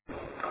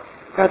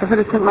Brotherhood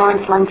of St.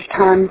 Lawrence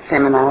Lunchtime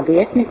Seminar, The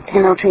Ethnic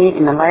Penalty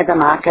in the Labour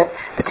Market,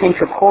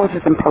 Potential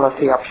Causes and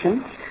Policy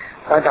Options,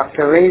 by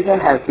Dr. Reza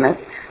Hasmith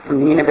from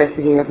the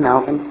University of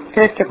Melbourne,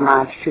 1st of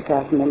March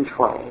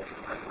 2012.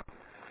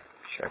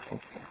 Sure,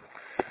 thank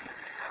you.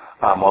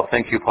 Well,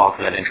 thank you, Paul,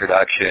 for that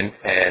introduction,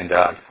 and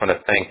I just want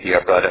to thank the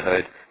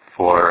Brotherhood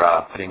for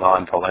putting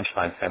on the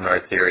Lunchtime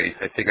Seminar Series.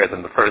 I figure as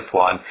I'm the first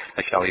one,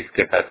 I shall at least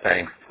give that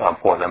thanks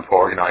for them for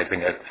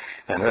organizing it,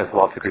 and as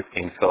well to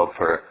Christine Phil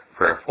for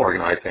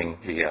organizing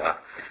the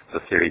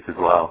series as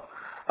well.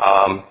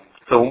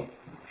 So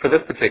for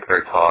this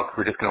particular talk,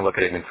 we're just going to look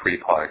at it in three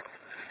parts.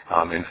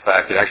 In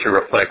fact, it actually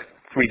reflects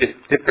three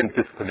different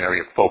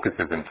disciplinary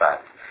focuses, in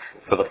fact.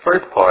 So the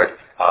first part,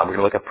 we're going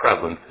to look at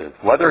prevalences,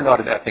 whether or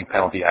not an ethnic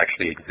penalty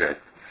actually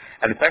exists.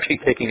 And it's actually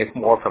taking it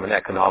more from an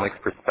economics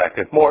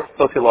perspective, more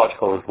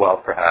sociological as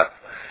well, perhaps.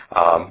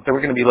 Then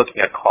we're going to be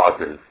looking at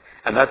causes.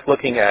 And that's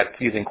looking at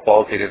using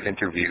qualitative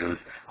interviews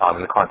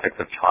in the context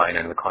of China,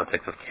 in the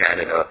context of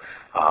Canada,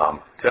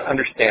 to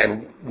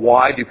understand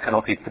why do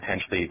penalties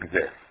potentially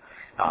exist.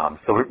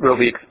 So we'll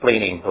be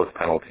explaining those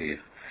penalties.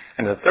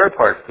 And the third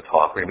part of the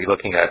talk, we're going to be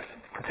looking at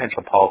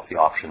potential policy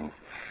options.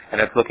 And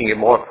that's looking at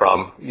more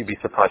from, you'd be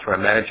surprised, from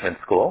a management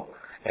school,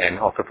 and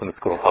also from the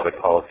School of Public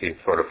Policy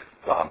sort of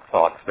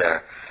thoughts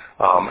there.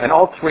 And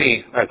all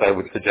three, as I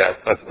would suggest,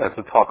 as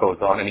the talk goes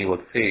on, and you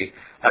will see,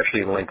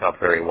 actually link up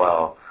very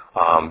well.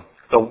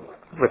 So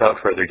without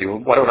further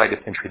ado, why don't I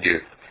just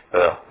introduce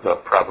the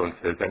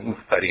prevalences and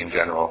study in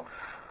general.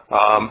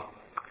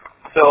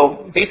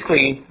 So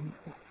basically,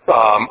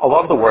 a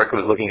lot of the work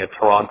was looking at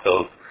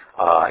Toronto's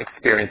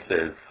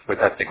experiences with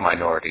ethnic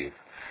minorities.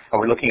 And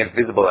we're looking at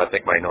visible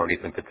ethnic minorities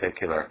in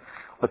particular.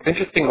 What's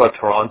interesting about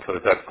Toronto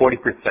is that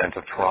 40%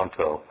 of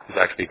Toronto is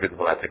actually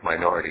visible ethnic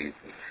minorities.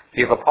 So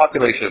you have a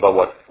population of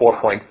about,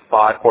 4.5,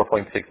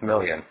 4.6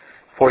 million.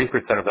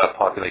 40% of that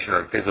population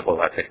are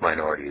visible ethnic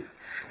minorities.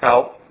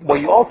 Now,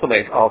 what you also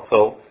may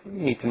also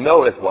need to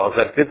know as well is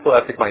that visible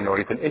ethnic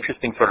minority is an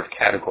interesting sort of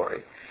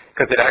category,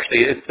 because it actually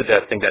is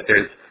suggesting that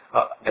there's,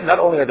 not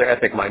only are there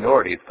ethnic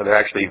minorities, but they're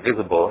actually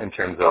visible in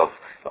terms of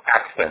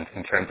accent,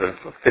 in terms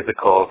of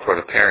physical sort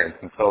of appearance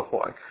and so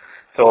forth.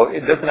 So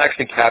it doesn't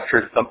actually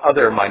capture some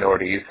other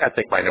minorities,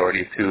 ethnic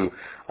minorities, who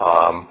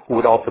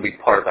would also be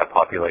part of that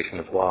population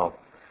as well.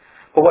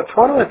 But what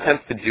Toronto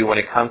attempts to do when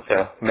it comes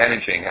to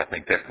managing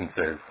ethnic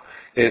differences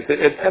is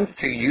it attempts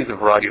to use a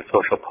variety of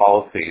social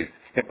policies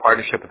in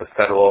partnership with the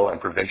federal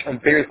and provincial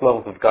and various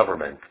levels of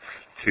government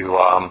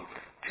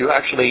to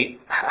actually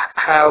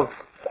have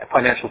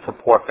financial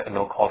support for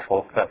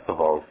ethnocultural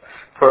festivals,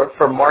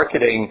 for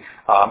marketing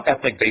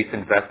ethnic-based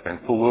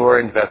investments, to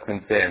lure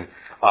investments in.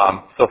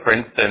 So, for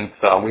instance,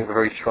 we have a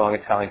very strong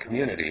Italian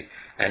community,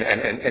 and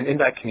in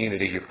that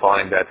community you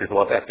find that there's a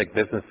lot of ethnic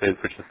businesses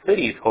which the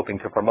city is hoping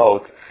to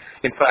promote.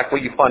 In fact,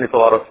 what you find is a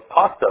lot of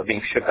pasta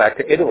being shipped back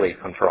to Italy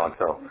from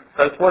Toronto.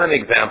 So that's one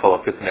example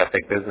of just an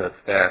ethnic business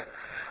there.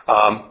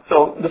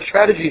 So the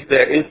strategies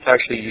there is to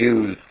actually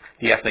use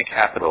the ethnic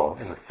capital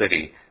in the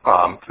city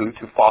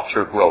to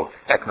foster growth,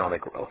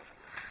 economic growth.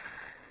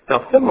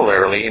 Now,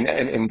 similarly,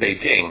 in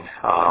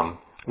Beijing,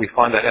 we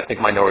find that ethnic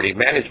minority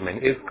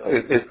management is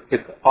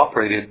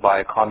operated by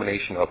a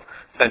combination of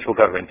central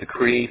government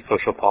decree,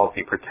 social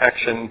policy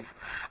protections,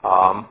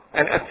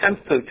 and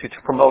attempts to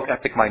promote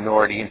ethnic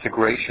minority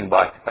integration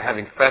by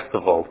having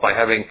festivals, by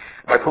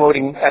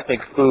promoting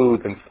ethnic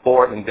foods and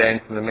sport and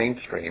dance in the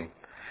mainstream.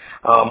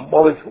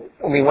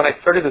 When I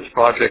started this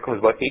project, it was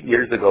about 8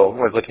 years ago.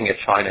 I was looking at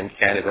China and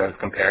Canada and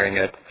comparing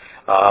it.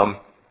 What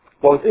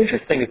was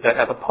interesting is that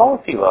at the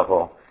policy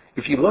level,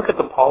 if you look at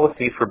the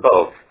policies for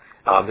both,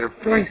 they're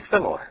very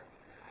similar,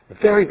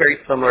 very, very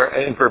similar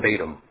and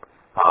verbatim.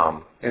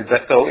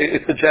 So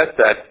it suggests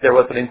that there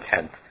was an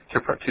intent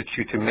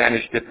to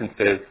manage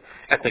differences,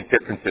 ethnic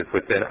differences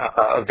within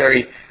a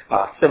very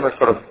similar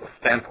sort of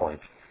standpoint.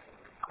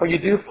 What you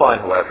do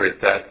find, however, is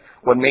that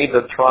what made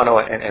the Toronto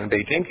and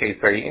Beijing case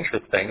very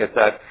interesting is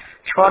that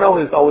Toronto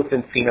has always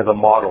been seen as a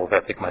model of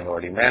ethnic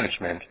minority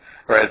management,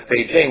 whereas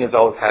Beijing has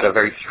always had a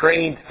very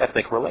strained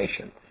ethnic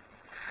relations,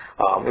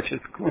 which has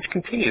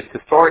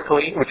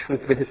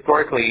been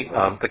historically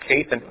the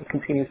case and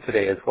continues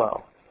today as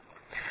well.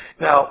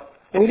 Now,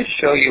 let me just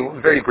show you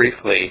very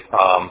briefly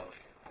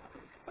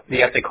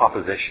the ethnic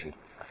composition.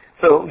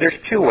 So there's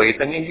two ways,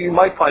 and you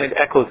might find it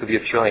echoes of the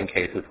Australian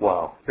case as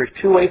well. There's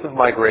two ways of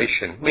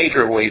migration,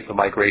 major waves of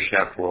migration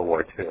after World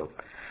War II.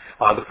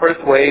 The first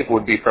wave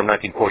would be from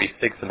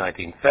 1946 to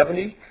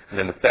 1970, and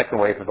then the second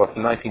wave is about the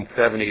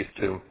 1970s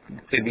to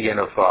the end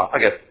of,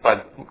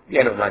 by the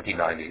end of the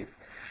 1990s.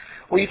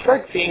 What you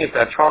start seeing is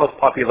that Toronto's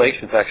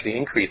population is actually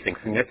increasing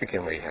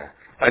significantly here,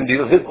 and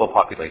the visible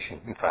population,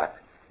 in fact,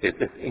 is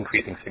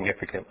increasing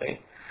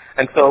significantly.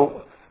 And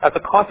so, as a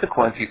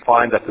consequence, you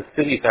find that the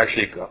city is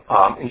actually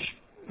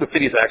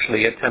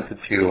attempted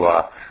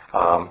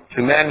to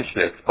manage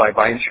this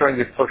by ensuring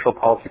these social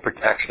policy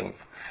protections.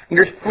 And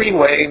there's three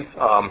waves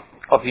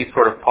of these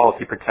sort of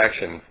policy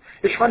protections.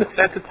 is trying to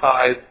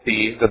sensitize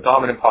the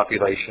dominant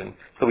population.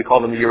 So we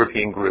call them the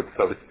European group,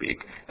 so to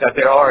speak. That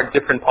there are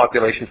different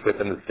populations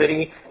within the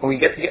city, and we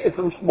get to it's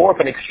more of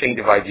an exchange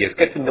of ideas,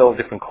 get to know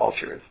different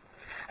cultures.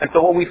 And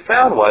so what we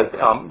found was,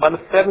 by the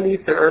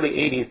 70s to early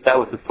 80s, that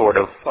was the sort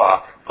of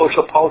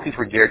social policies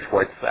were geared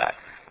towards that.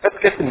 Let's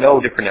get to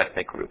know different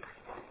ethnic groups.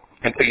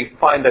 And so you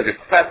find that there's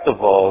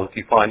festivals,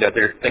 you find that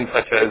there's things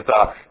such as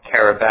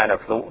Caravana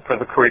for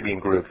the Caribbean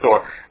groups,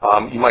 or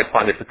you might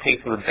find there's a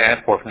Taste of the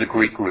Dance Floor for the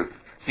Greek groups.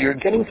 So you're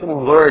getting to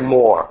learn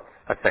more,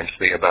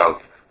 essentially,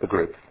 about the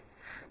groups.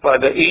 By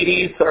the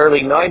 80s to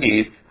early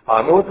 90s, it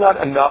was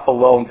not enough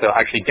alone to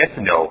actually get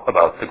to know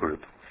about the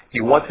group.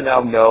 You want to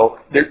now know,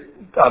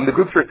 the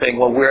groups were saying,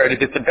 well, we're at a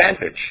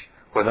disadvantage.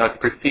 Whether that's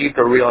perceived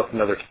or real, it's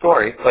another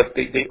story, but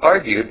they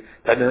argued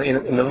that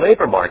in the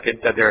labor market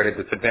that they're at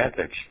a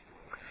disadvantage.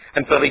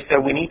 And so they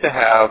said we need to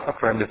have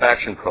affirmative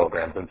action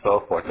programs and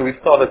so forth. So we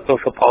saw that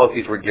social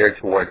policies were geared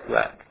towards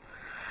that.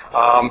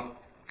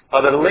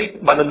 By the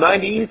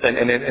 90s and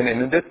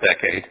in this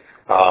decade,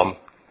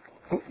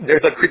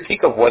 there's a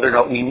critique of whether or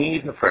not we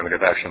need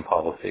affirmative action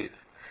policies.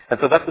 And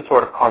so that's the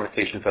sort of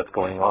conversations that's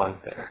going on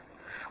there.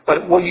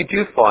 But what you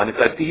do find is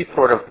that these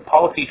sort of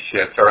policy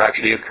shifts are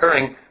actually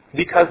occurring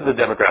because of the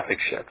demographic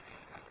shifts.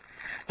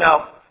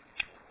 Now,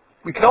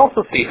 we can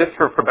also see, just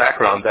for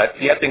background, that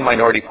the ethnic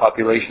minority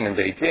population in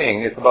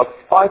Beijing is about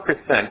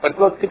 5%, but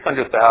about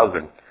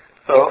 600,000.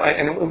 So,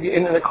 and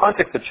in the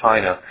context of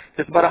China,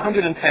 there's about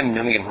 110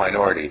 million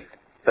minorities.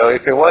 So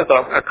if it was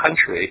a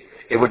country,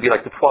 it would be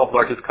like the 12th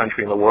largest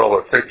country in the world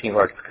or 13th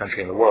largest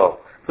country in the world.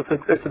 So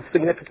it's a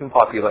significant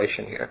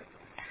population here.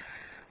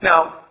 You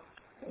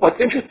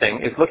what's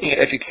interesting is looking at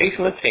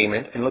educational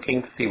attainment and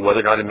looking to see whether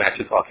or not it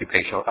matches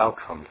occupational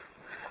outcomes.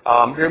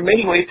 There are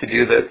many ways to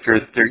do this.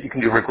 You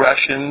can do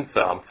regressions.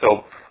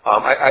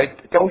 I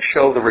don't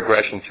show the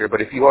regressions here,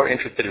 but if you are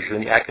interested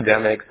in the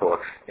academics or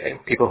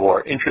people who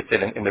are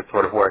interested in this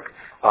sort of work,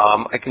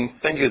 I can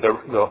send you the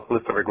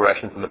list of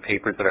regressions and the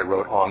papers that I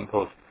wrote on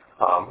those,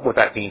 what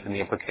that means and the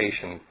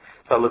implications.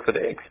 So it looks at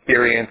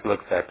experience, it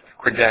looks at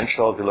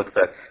credentials, it looks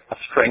at a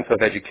strength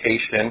of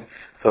education.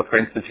 So for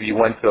instance, if you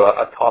went to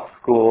a top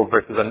school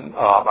versus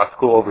a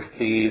school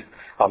overseas,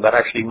 that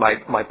actually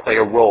might play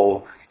a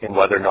role in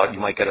whether or not you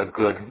might get a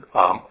good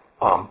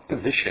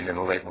position in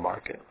the labor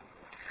market.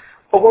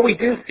 But what we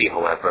do see,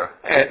 however,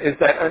 is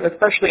that, and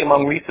especially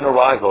among recent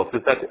arrivals,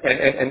 is that,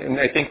 and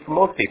I think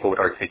most people would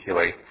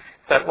articulate,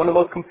 that one of the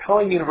most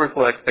compelling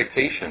universal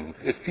expectations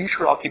is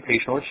future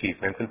occupational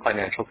achievements and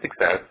financial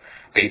success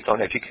based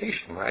on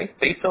education, right?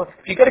 Based on,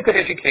 if you get a good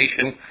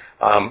education,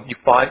 you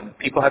find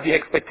people have the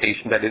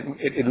expectation that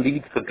it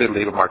leads to good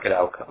labor market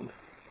outcomes.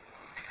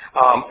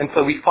 And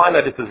so we find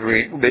that this has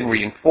been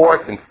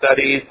reinforced in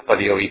studies by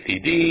the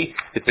OECD.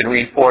 It's been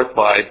reinforced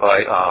by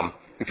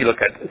if you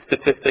look at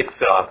statistics,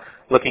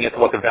 looking at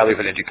what the value of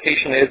an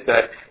education is,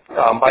 that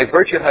by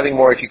virtue of having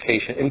more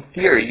education, in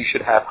theory, you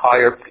should have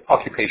higher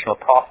occupational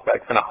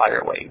prospects and a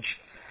higher wage.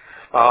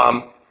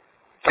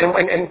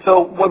 And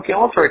so what we can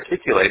also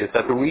articulate is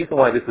that the reason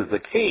why this is the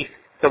case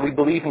is that we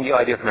believe in the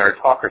idea of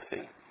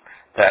meritocracy,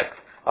 that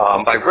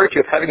by virtue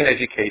of having an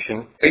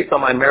education, based on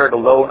my merit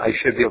alone, I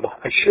should be able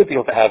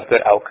to have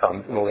good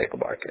outcomes in the labor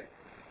market.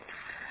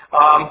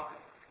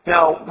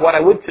 Now, what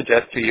I would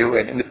suggest to you,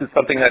 and this is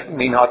something that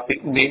may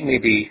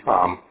be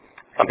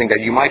something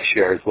that you might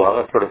share as well,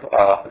 a sort of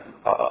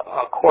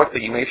a course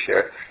that you may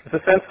share, is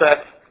the sense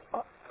that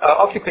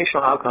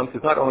occupational outcomes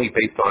is not only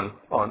based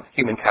on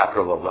human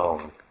capital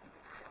alone.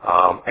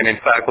 And in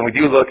fact, when we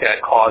do look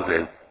at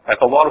causes,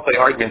 that's a lot of the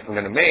arguments I'm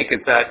going to make, is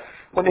that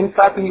when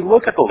you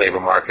look at the labor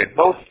market,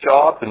 most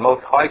jobs and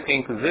most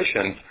high-paying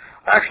positions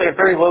actually have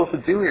very little to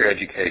do with your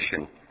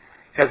education.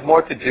 It has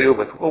more to do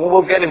with,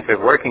 we'll get into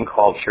working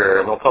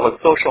culture, we'll talk about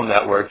social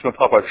networks, we'll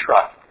talk about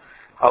trust,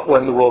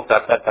 when the rules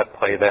that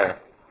play there.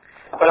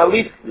 But at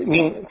least,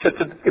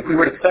 if we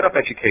were to set up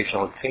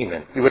educational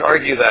attainment, we would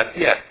argue that,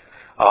 yes,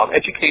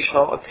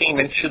 educational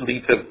attainment should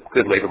lead to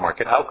good labor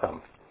market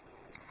outcomes.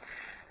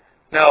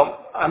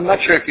 Now, I'm not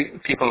sure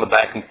if people in the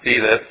back can see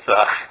this.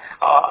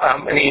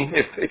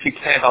 If you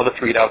can, I'll just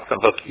read out some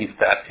of those key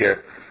stats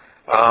here.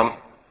 Sorry,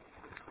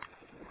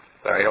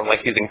 I don't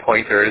like using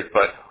pointers,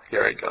 but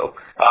here I go.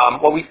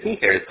 What we see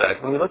here is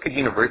that when we look at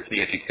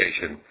university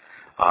education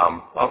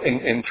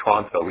in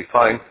Toronto, we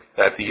find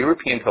that the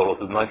European totals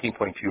is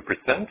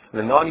 19.2%,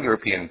 the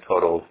non-European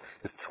totals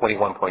is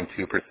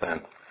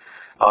 21.2%.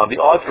 The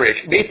odds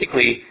ratio,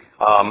 basically,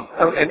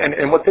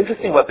 and what's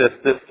interesting about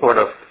this sort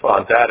of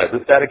data,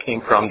 this data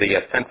came from the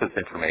census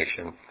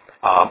information,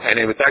 and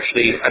it was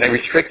actually, and I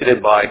restricted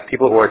it by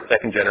people who are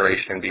second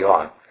generation and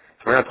beyond.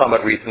 So we're not talking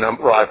about recent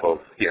arrivals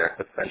here,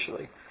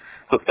 essentially.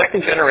 So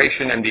second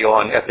generation and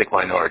beyond ethnic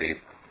minorities.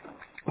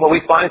 What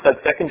we find is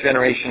that second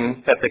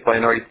generation ethnic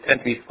minorities tend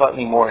to be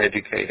slightly more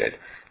educated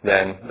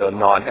than the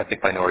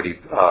non-ethnic minority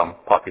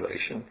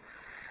population.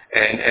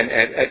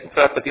 And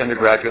so that's at the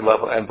undergraduate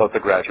level and both the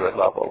graduate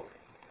level.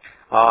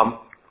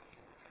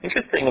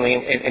 Interestingly,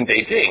 in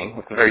Beijing,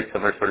 it's a very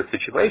similar sort of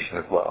situation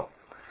as well.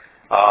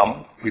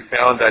 we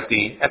found that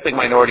the ethnic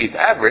minorities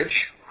average,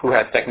 who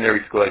had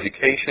secondary school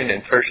education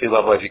and tertiary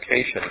level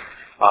education,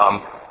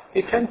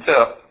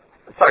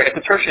 at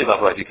the tertiary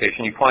level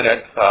education, you find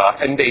that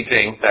in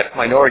Beijing, that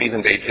minorities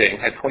in Beijing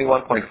had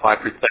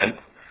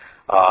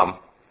 21.5%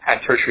 had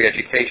tertiary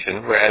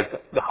education, whereas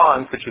the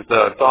Hans, which is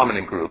the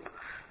dominant group,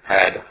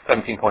 had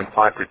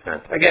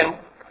 17.5%. Again,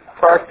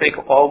 for our sake,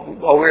 all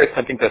we're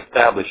attempting to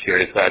establish here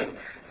is that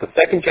the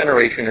second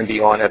generation and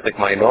beyond ethnic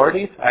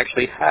minorities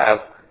actually have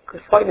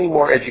slightly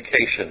more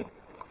education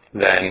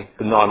than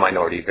the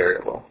non-minority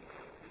variable.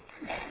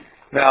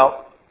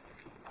 Now,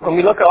 when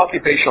we look at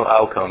occupational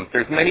outcomes,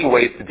 there's many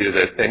ways to do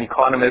this, and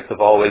economists have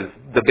always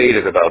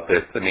debated about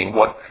this.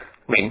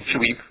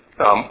 Should we?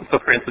 So,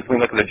 for instance, when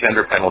we look at the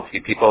gender penalty,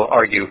 people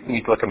argue we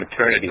need to look at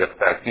maternity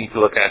effects, we need to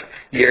look at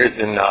years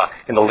in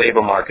the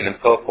labor market, and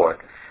so forth.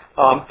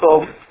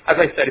 So, as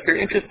I said, if you're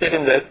interested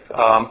in this,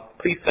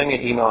 please send me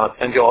an email. I'll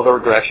send you all the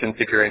regressions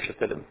if you're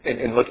interested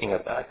in looking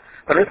at that.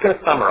 But I'm just going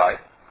to summarize.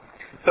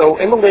 So,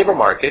 in the labor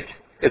market,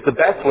 it's the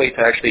best way to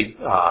actually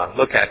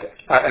look at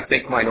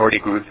ethnic minority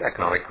groups'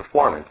 economic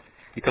performance.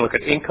 You can look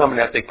at income and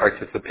ethnic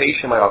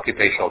participation by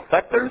occupational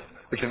sectors,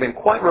 which have been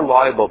quite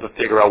reliable to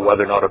figure out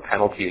whether or not a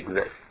penalty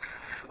exists.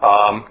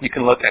 You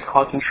can look at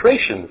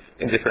concentrations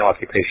in different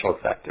occupational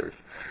sectors.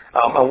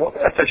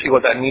 Essentially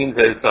what that means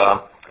is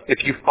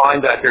if you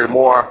find that there are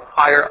more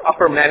higher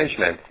upper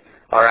management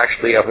are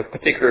actually of a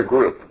particular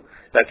group,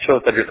 that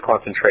shows that there's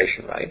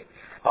concentration, right?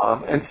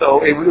 And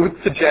so it would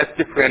suggest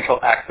differential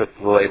access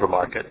to the labor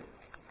market.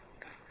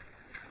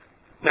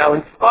 Now,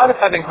 in spite of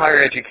having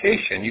higher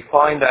education, you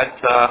find that,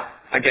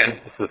 again,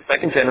 this is the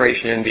second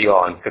generation and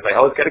beyond, because I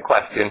always get a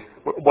question,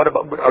 what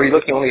about, are you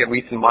looking only at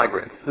recent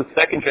migrants? This is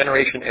second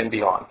generation and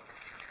beyond.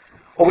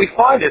 What we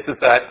find is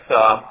that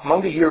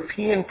among the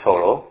European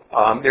total,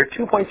 there are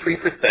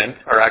 2.3%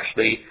 are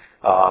actually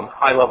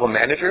high-level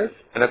managers,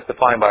 and that's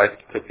defined by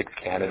Statistics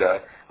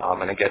Canada,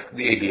 and I guess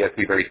the ABS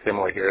will be very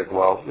similar here as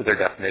well with their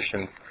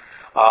definitions.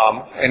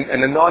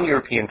 And the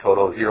non-European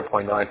total is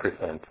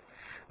 0.9%.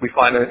 We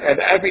find that at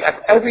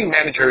every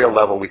managerial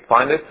level we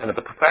find this, and at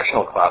the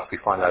professional class we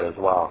find that as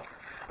well.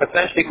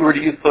 Essentially, if we were to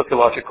use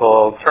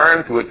sociological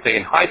terms, we would say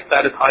in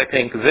high-status,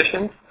 high-paying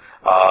positions,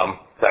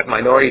 that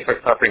minorities are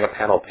suffering a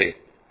penalty.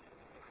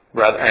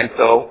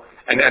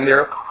 And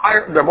there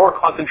are more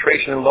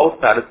concentration in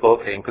low-status,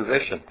 low-paying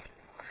positions.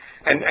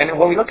 And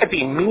when we look at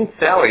the mean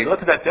salary,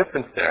 look at that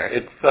difference there.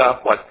 It's,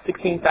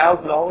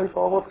 $16,000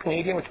 almost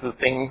Canadian, which is the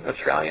same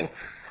Australian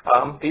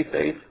these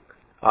days,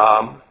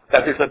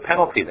 that there's a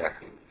penalty there.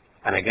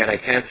 And again, I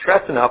can't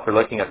stress enough, we're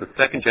looking at the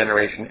second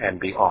generation and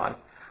beyond,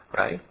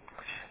 right?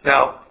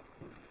 Now,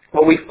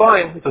 what we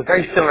find is a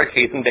very similar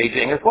case in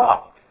Beijing as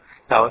well.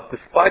 Now,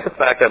 despite the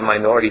fact that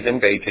minorities in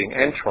Beijing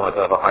and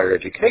Toronto have a higher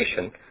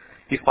education,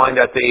 you find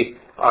that they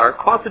are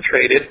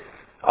concentrated.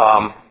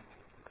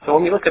 So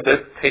when we look at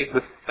this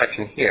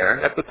section here,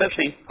 that's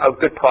essentially a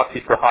good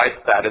proxy for high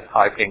status,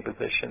 high paying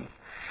positions.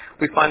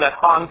 We find that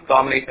Hans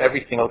dominate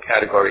every single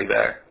category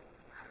there.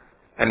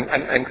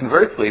 And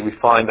conversely, we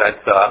find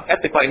that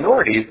ethnic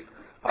minorities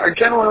are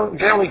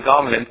generally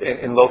dominant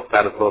in low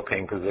status, low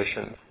paying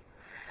positions.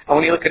 And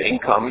when you look at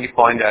income, you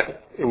find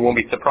that it won't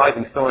be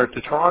surprising, similar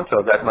to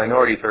Toronto, that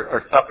minorities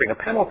are suffering a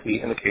penalty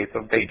in the case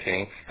of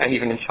Beijing and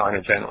even in China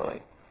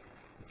generally.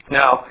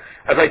 Now,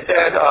 as I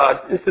said,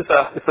 this is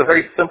a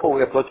very simple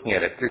way of looking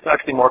at it. There's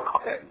actually more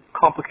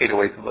complicated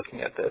ways of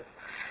looking at this.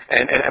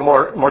 And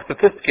more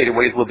sophisticated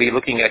ways will be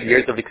looking at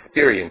years of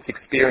experience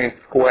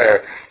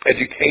square,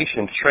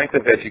 education, strength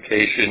of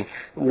education,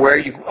 where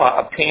you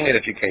obtained an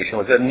education.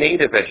 Was it a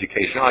native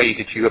education, i.e.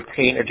 did you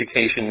obtain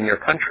education in your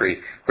country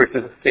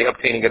versus, say,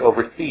 obtaining it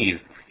overseas?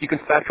 You can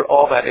factor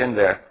all that in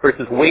there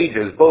versus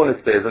wages,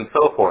 bonuses, and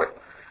so forth.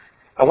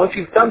 And once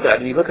you've done that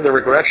and you look at the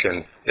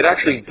regressions, it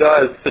actually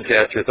does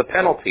suggest there's a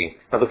penalty.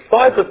 Now, the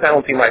size of the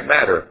penalty might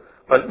matter,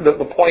 but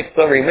the point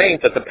still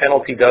remains that the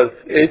penalty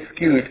is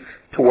skewed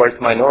towards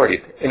minorities.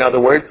 In other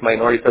words,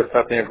 minorities are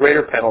suffering a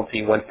greater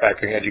penalty when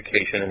factoring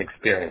education and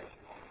experience.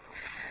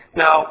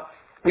 Now,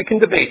 we can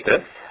debate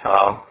this.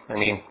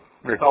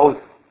 There's always,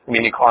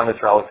 economists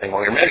are always saying,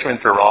 well, your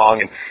measurements are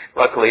wrong, and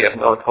luckily,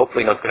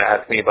 hopefully no one's going to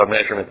ask me about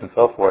measurements and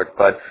so forth,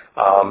 but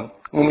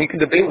we can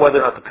debate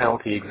whether or not the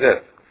penalty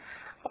exists.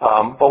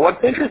 But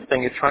what's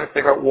interesting is trying to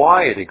figure out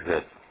why it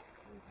exists.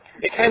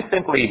 It can't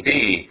simply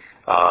be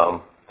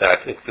that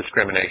it's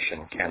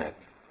discrimination, can it?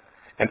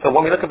 And so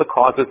when we look at the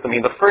causes,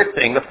 the first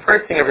thing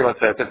everyone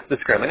says is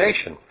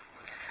discrimination.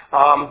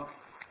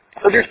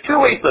 So there's two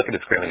ways to look at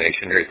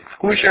discrimination. There's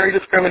exclusionary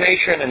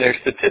discrimination and there's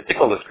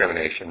statistical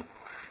discrimination.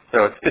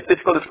 So it's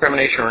statistical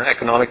discrimination or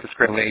economic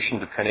discrimination,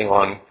 depending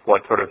on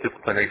what sort of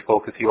disciplinary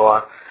focus you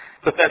are.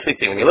 So essentially,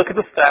 when you look at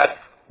the stats,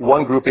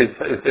 one group is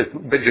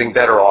doing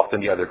better off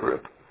than the other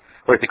group.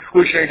 Whereas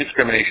exclusionary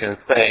discrimination is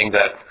saying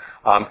that,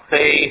 so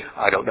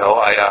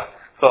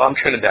I'm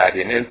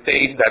Trinidadian, and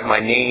say that my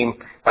name,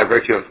 by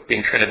virtue of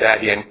being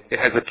Trinidadian, it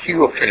has a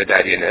Q of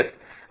Trinidadianness,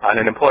 and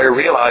an employer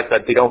realized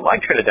that they don't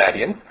like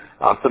Trinidadians,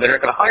 so they're not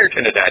going to hire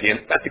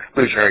Trinidadians. That's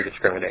exclusionary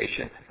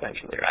discrimination,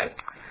 essentially, right?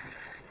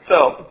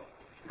 So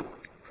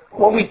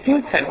what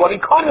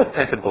economists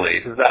tend to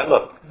believe is that,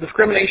 look,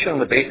 discrimination on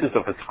the basis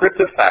of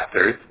descriptive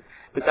factors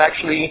is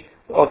actually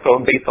also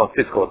based on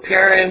physical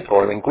appearance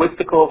or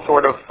linguistical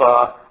sort of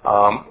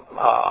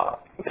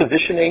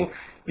positioning,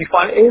 you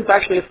find is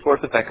actually a source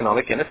of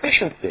economic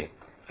inefficiency.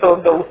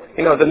 So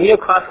the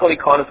neoclassical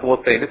economists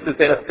will say this is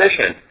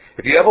inefficient.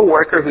 If you have a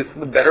worker who's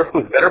better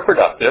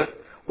productive,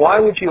 why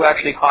would you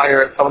actually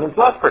hire someone who's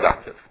less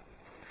productive?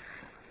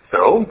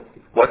 So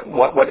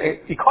what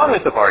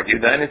economists have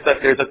argued then is that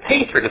there's a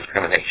case for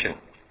discrimination.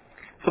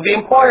 So the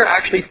employer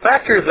actually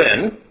factors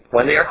in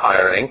when they are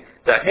hiring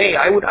that, hey,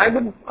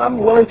 I'm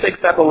willing to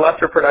accept a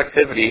lesser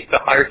productivity to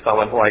hire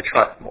someone who I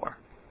trust more.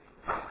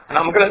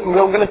 And we're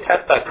going to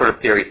test that sort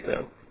of theory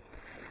soon.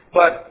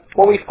 But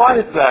what we find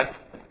is that,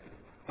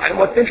 and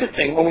what's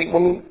interesting,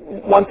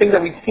 one thing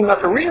that we seem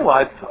not to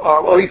realize,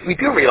 or at least we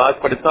do realize,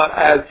 but it's not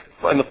as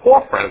in the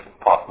forefront as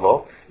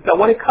possible, is that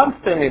when it comes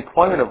to the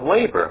employment of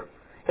labor,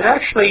 it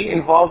actually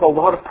involves a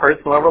lot of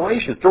personal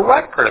relations,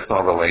 direct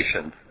personal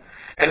relations,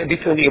 and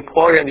between the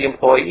employer and the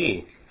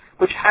employee,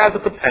 which has the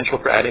potential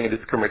for adding a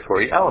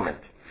discriminatory element.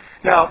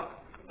 Now,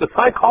 the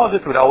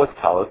psychologists would always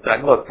tell us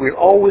that, look,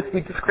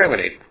 we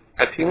discriminate.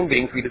 As human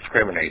beings, we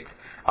discriminate.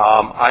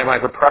 I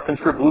might have a preference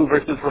for blue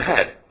versus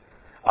red.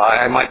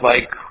 I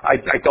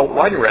don't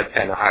want a red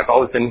pen. I've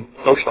always been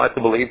socialized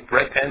to believe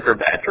red pens are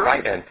bad to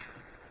write in.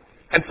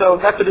 And so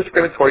that's a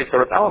discriminatory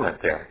sort of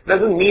element there. It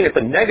doesn't mean it's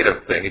a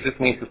negative thing. It just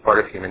means it's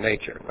part of human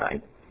nature,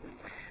 right?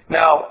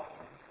 Now,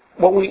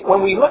 when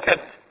we look at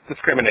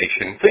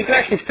discrimination, so you can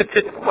actually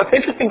what's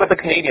interesting about the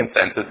Canadian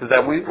census is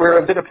that we're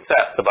a bit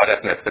obsessed about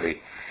ethnicity.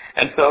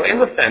 And so in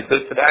the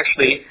census, it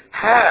actually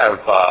have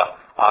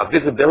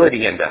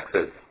visibility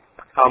indexes.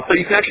 So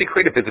you can actually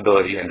create a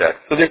visibility index.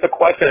 So there's a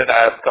question that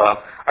asks,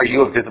 are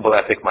you a visible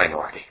ethnic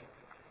minority?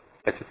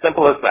 It's as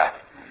simple as that.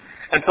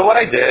 And so what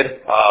I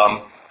did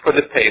for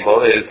this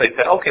table is I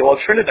said, okay, well,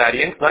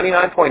 Trinidadians,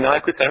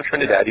 99.9% of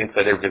Trinidadians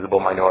said they're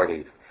visible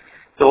minorities.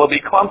 So we'll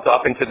be clumped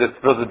up into this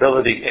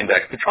visibility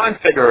index to try and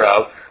figure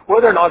out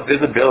whether or not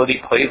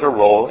visibility plays a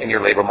role in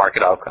your labor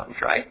market outcomes,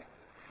 right?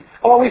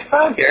 And what we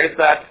found here is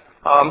that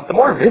the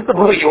more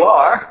visible you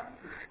are,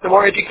 the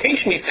more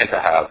education you tend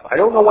to have. I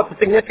don't know what the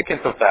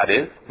significance of that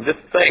is. I'm just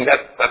saying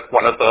that's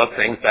one of the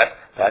things that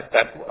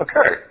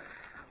occurred.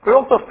 We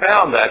also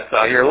found that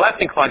you're less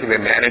inclined to be a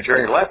manager,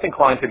 you're less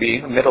inclined to be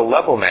a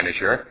middle-level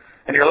manager,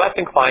 and you're less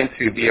inclined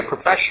to be a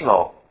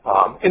professional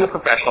in the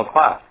professional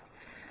class.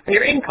 And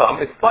your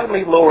income is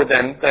slightly lower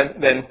than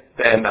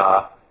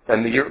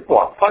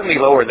slightly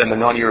lower than the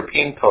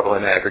non-European total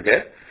in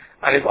aggregate,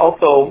 and is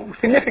also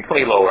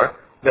significantly lower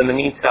than the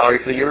mean salary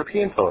for the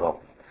European total.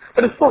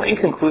 But it's still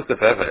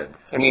inconclusive evidence.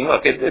 I mean,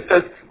 look, it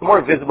says the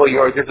more visible you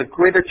are, there's a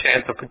greater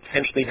chance of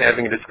potentially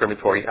having a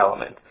discriminatory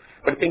element.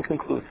 But it's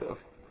inconclusive.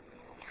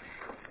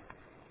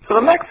 So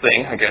the next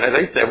thing, again, as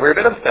I said, we're a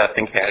bit obsessed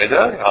in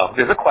Canada.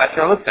 There's a question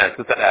on the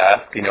census that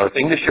asks, is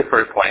English your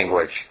first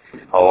language?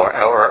 Or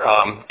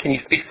can you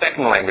speak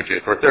second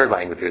languages or third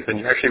languages? And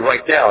you actually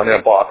write down in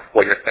a box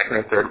what your second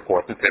and third,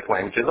 fourth, and fifth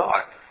languages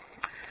are.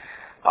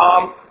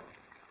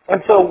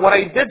 And so what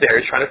I did there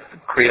is try to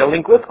create a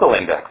linguistical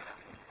index.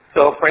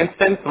 So, for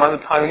instance, among the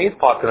Taiwanese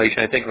population,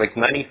 I think like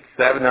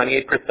 97,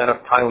 98% of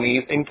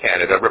Taiwanese in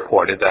Canada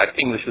reported that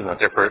English is not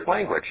their first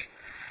language.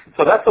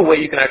 So that's a way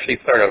you can actually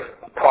start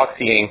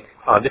proxying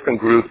different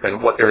groups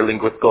and what their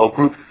linguistical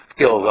group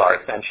skills are,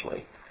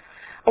 essentially.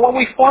 And what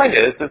we find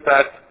is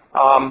that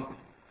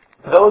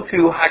those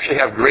who actually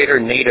have greater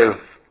native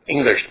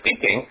English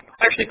speaking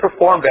actually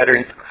perform better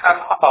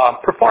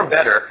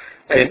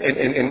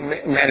in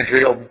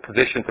managerial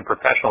positions and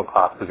professional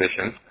class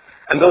positions.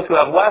 And those who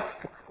have less,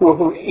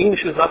 who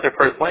English is not their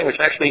first language,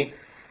 actually,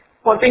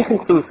 well, it's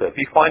inconclusive.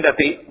 You find that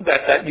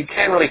that you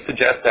can't really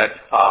suggest that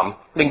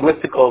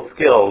linguistical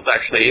skills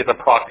actually is a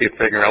proxy of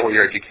figuring out what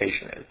your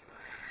education is.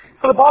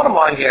 So the bottom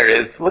line here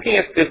is looking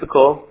at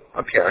physical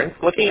appearance,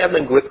 looking at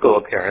linguistical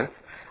appearance,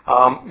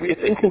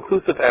 it's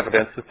inconclusive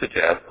evidence to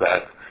suggest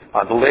that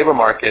the labor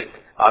market,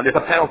 there's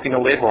a penalty in the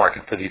labor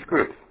market for these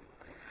groups.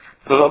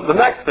 So the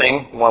next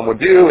thing one would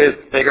do is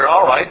figure,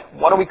 all right,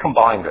 why don't we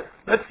combine this?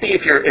 Let's see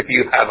if you're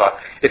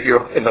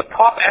in the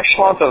top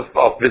echelons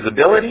of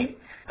visibility,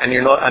 and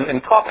you're not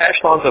in top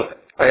echelons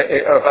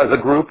as a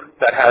group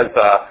that has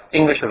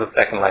English as a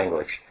second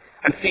language,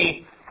 and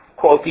see,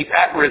 quote, these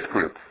at-risk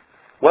groups,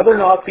 whether or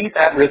not these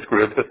at-risk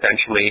groups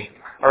essentially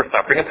are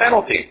suffering a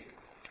penalty.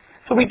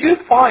 So we do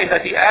find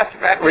that the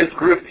at-risk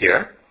groups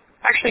here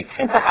actually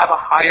tend to have a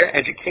higher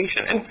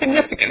education, and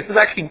significant. This is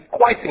actually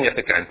quite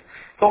significant.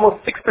 It's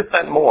almost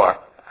 6% more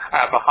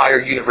have a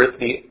higher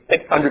university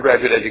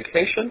undergraduate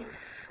education,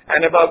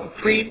 and about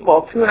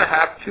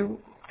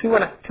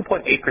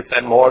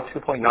 2.8% more,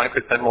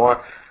 2.9%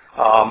 more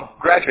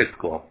graduate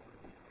school.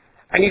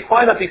 And you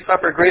find that they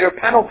suffer a greater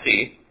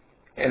penalty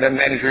in the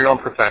managerial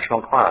and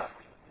professional class.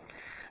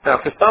 Now,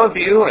 for some of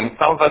you and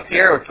some of us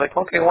here, it's like,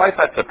 okay, why is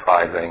that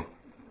surprising?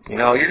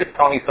 You're just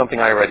telling me something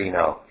I already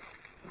know.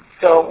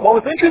 So what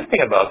was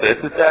interesting about this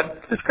is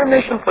that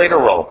discrimination played a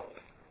role.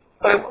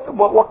 But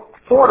what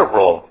sort of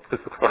role? This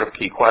is sort of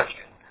key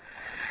question.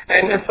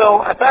 And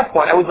so at that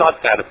point, I was not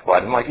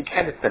satisfied. I'm like, it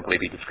can't simply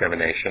be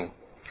discrimination.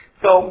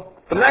 So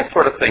the next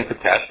sort of thing to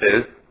test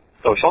is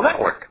social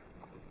network.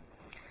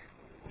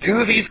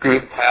 Do these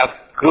groups have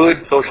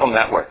good social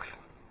networks?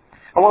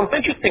 And what's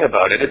interesting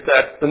about it is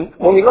that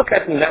when we look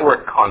at the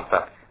network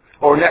concepts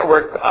or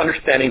network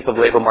understandings of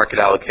labor market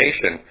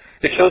allocation,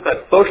 it shows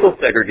that social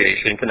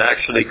segregation can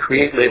actually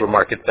create labor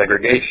market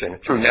segregation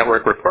through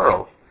network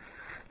referrals.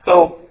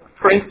 So,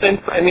 for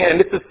instance, I mean, and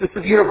this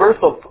is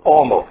universal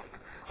almost,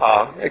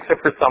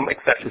 except for some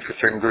exceptions for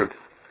certain groups.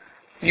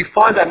 You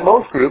find that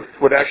most groups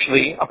would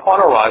actually,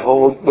 upon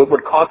arrival,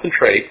 would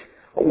concentrate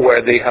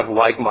where they have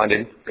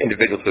like-minded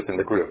individuals within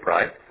the group,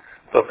 right?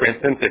 So, for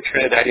instance, if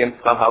Trinidadians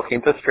somehow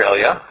came to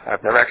Australia,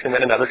 I've never actually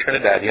met another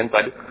Trinidadian,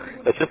 but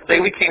let's just say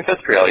we came to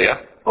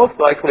Australia, most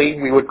likely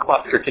we would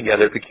cluster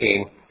together as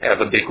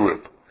a big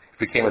group. If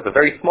we came as a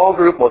very small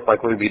group, most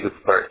likely we'd be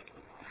dispersed.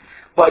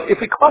 But if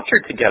we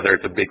clustered together as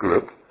a big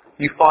group,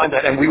 you find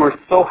that, and we were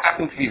so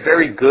happened to be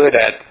very good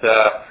at,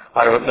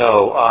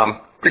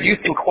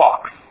 producing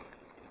clocks.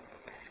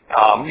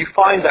 You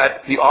find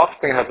that the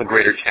offspring has a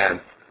greater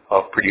chance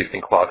of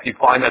producing clocks. You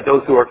find that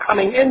those who are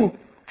coming in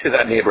to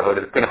that neighborhood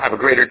is going to have a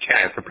greater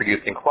chance of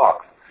producing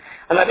clocks.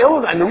 And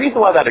the reason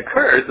why that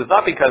occurs is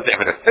not because they have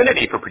an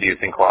affinity for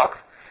producing clocks.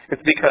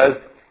 It's because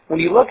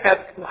when you look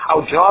at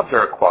how jobs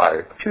are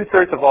acquired,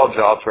 2/3 of all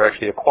jobs are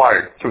actually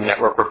acquired through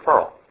network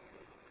referral.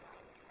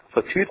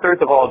 So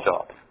 2/3 of all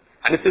jobs.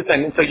 And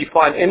so you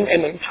find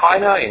in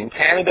China, in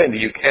Canada, in the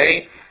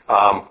UK,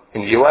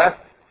 in the US,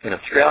 in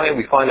Australia,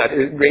 we find that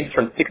it ranges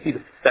from 60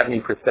 to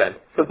 70%.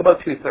 So it's about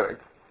 2/3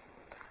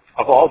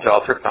 of all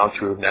jobs are found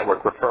through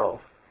network referrals.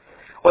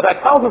 What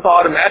that tells us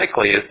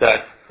automatically is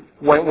that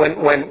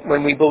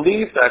when we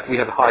believe that we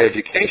have high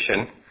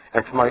education,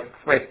 and for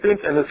my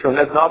students in this room,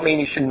 that does not mean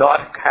you should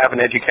not have an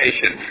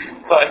education,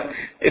 but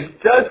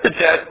it does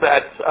suggest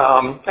that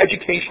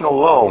education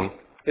alone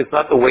is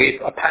not the way,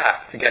 a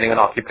path to getting a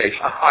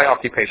high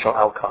occupational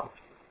outcome.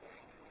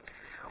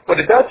 What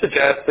it does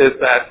suggest is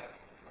that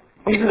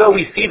even though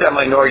we see that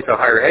minorities are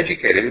higher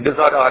educated, it does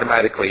not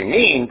automatically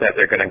mean that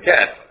they're going to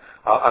get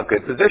a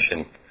good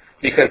position,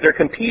 because they're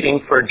competing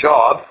for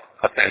jobs,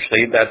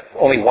 essentially, that's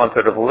only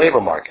 1/3 of the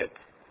labor market.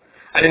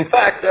 And in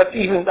fact, that's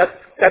in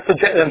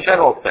a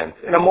general sense.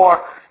 In a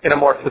more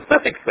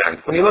specific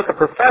sense, when you look at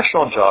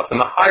professional jobs and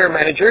the higher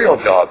managerial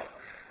jobs,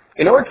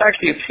 in order to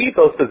actually achieve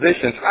those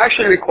positions, it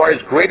actually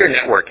requires greater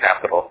network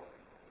capital.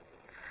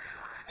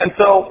 And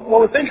so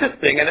what was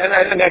interesting, and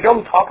I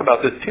don't talk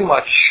about this too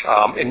much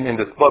in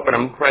this book, but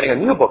I'm writing a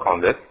new book on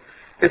this,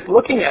 is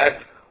looking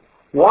at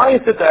why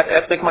is it that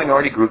ethnic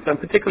minority groups, and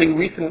particularly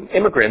recent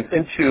immigrants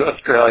into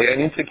Australia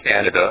and into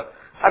Canada,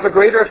 have a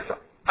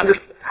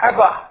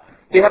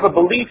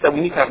belief that we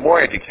need to have more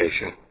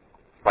education.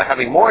 By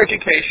having more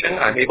education,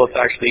 I'm able to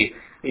actually,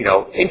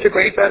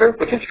 integrate better,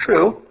 which is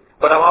true,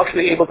 but I'm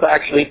actually able to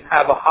actually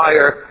have a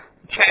higher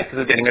chances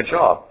of getting a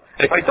job.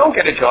 And if I don't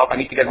get a job, I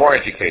need to get more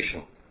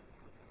education.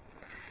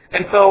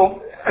 And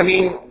so, I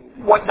mean,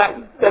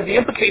 the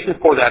implications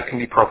for that can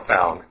be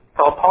profound.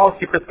 From a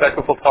policy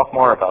perspective, we'll talk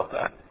more about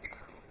that.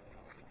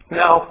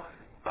 Now,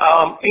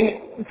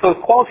 so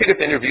qualitative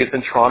interviews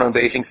in Toronto and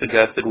Beijing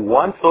suggested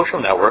one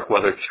social network,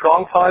 whether it's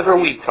strong ties or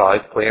weak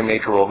ties, play a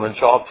major role in the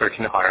job search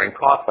and hiring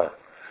process.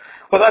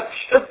 What that's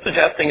just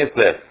suggesting is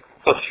this.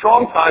 So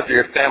strong ties are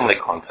your family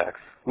contacts.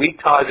 Weak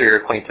ties are your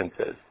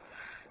acquaintances.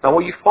 Now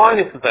what you find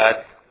is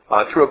that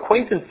through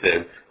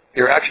acquaintances,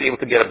 you're actually able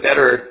to get a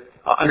better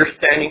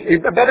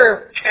understanding, a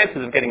better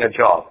chances of getting a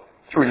job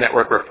through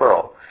network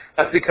referral.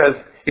 That's because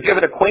if you have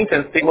an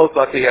acquaintance, they most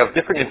likely have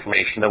different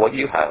information than what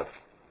you have.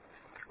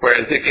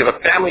 Whereas if you have a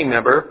family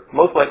member,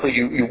 most likely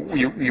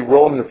you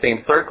roll in the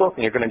same circles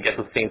and you're going to get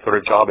the same sort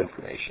of job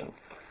information.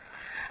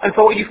 And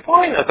so what you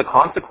find as a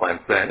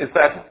consequence then is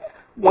that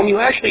when you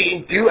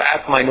actually do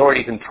ask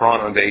minorities in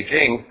Toronto and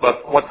Beijing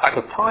what type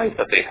of ties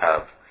that they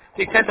have,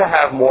 they tend to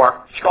have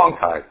more strong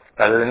ties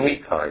rather than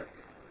weak ties.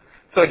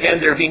 So again,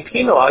 they're being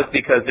penalized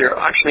because they're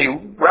actually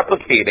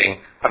replicating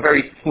a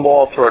very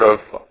small sort of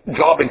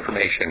job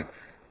information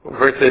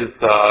versus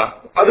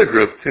other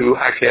groups who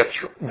actually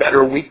have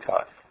better weak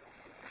ties.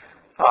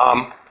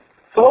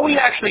 So what we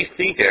actually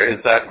see here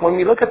is that when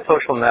we look at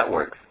social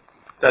networks,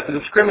 that the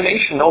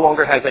discrimination no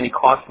longer has any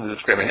cost to the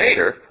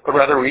discriminator, but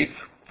rather reaps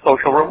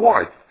social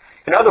rewards.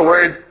 In other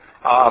words,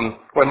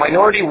 when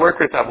minority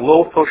workers have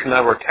low social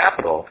network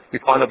capital, we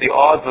find that the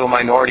odds of a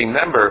minority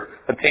member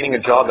obtaining a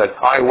job that's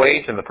high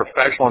wage in the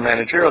professional and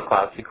managerial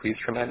class decrease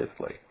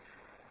tremendously.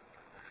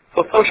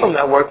 So social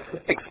networks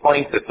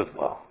explains this as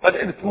well. But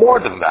it's more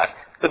than that.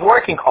 There's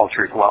working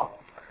culture as well.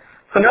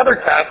 So another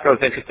task I was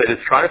interested in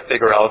is trying to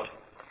figure out,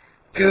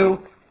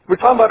 we're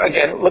talking about,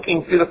 again,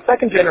 looking to the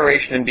second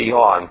generation and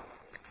beyond,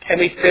 can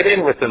they fit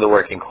in within the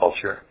working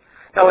culture?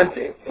 Now,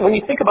 when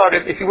you think about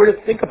it, if you were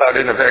to think about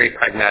it in a very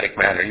pragmatic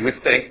manner, you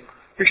would say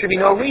there should be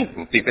no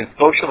reason. They've been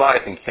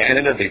socialized in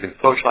Canada, they've been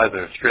socialized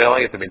in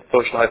Australia, they've been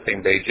socialized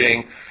in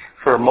Beijing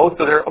for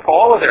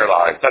all of their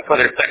lives. That's why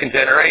they're second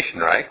generation,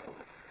 right?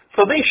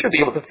 So they should be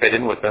able to fit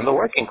in within the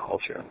working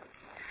culture.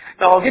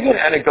 Now, I'll give you an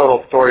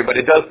anecdotal story, but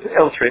it does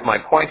illustrate my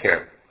point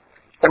here.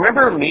 I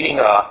remember meeting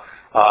a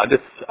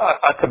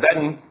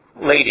Tibetan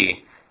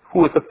lady who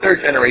was a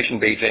third-generation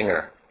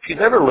Beijinger. She's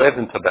never lived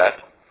in Tibet.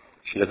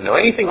 She doesn't know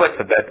anything about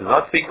Tibet, does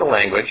not speak the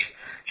language.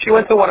 She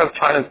went to one of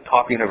China's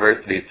top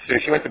universities. So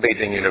she went to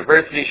Beijing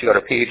University. She got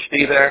a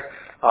PhD there.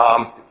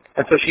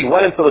 And so she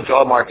went into the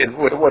job market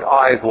with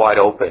eyes wide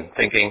open,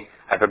 thinking,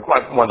 I have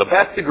one of the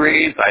best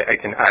degrees.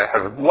 I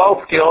have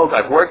well skilled.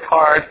 I've worked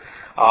hard.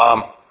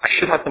 I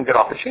should have some good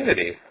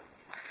opportunities.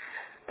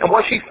 And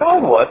what she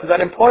found was that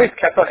employers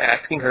kept on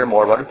asking her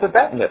more about her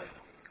Tibetanness.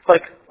 It's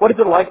like, what is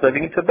it like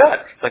living in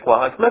Tibet? She's like, well,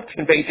 I've lived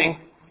in Beijing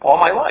all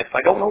my life.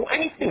 I don't know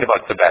anything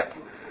about Tibet.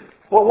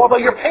 Well, what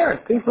about your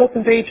parents? They've lived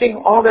in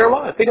Beijing all their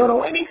lives. They don't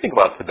know anything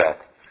about Tibet.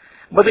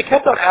 But they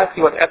kept on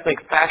asking about ethnic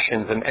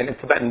fashions and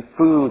Tibetan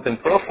foods and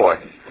so forth.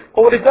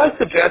 But what it does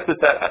suggest is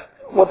that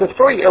what the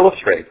story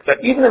illustrates,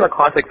 that even in a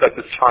context such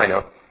as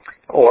China,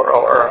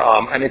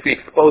 and if we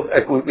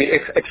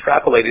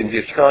extrapolate into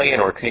the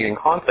Australian or Canadian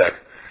context,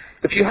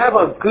 if you have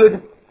a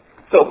good,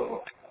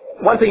 so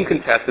one thing you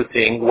can test is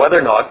seeing whether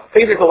or not,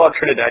 say there's a lot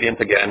of Trinidadians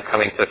again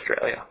coming to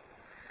Australia,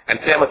 and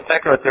say I'm a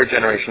second or third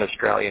generation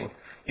Australian,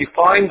 you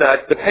find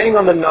that depending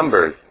on the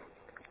numbers,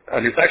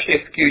 and there's actually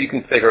a skew you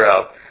can figure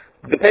out,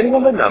 depending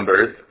on the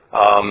numbers,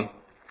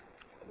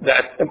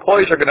 that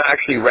employers are going to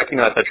actually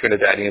recognize that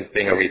Trinidadian as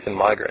being a recent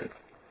migrant.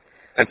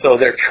 And so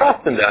their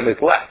trust in them is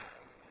less.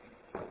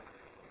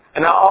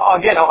 And now,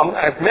 again,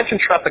 I've mentioned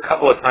trust a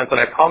couple of times, and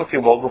I promise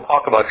you we'll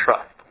talk about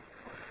trust.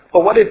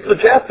 But what it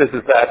suggests is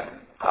that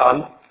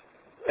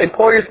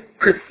employers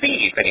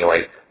perceive,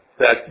 anyways,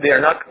 that they are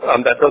not,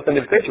 that those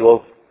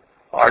individuals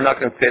are not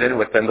going to fit in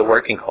within the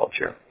working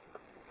culture.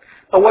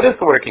 So what is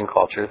the working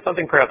culture?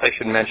 Something perhaps I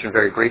should mention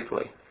very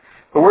briefly.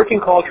 The working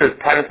culture is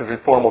patterns of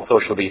informal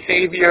social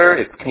behavior,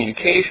 it's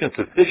communication, it's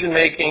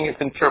decision-making, it's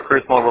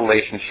interpersonal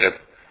relationships.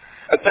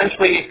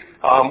 Essentially,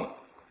 I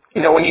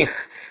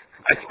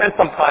spent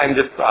some time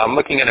just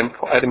looking at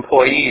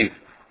employers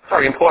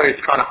trying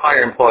to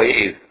hire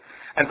employees.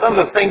 And some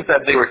of the things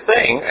that they were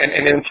saying,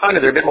 and in China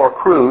they're a bit more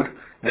crude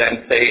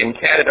than, say, in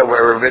Canada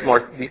where we're a bit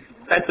more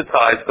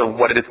desensitized to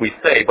what it is we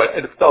say, but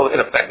it's still, in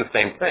effect, the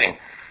same thing,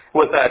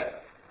 was that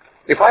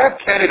if I have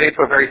candidates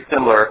who are very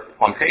similar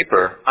on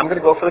paper, I'm going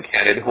to go for the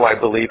candidate who I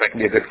believe I can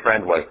be a good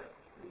friend with,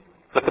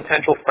 the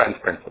potential friends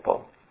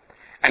principle.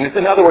 And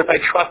in other words, I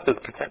trust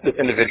this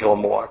individual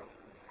more.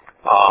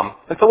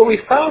 And so what we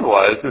found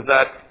is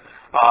that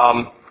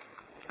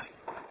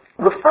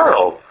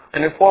referrals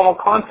and informal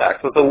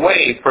contacts was a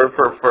way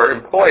for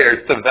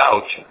employers to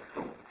vouch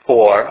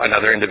for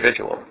another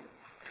individual.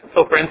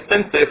 So for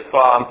instance, if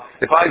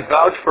I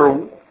vouch for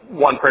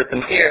one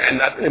person here and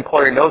that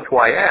employer knows who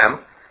I am,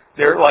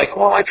 they're like,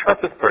 well, I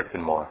trust this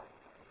person more.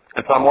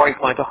 And so I'm more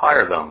inclined to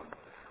hire them.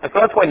 And so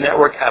that's why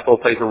network capital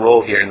plays a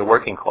role here in the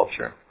working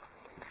culture.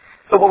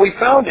 So what we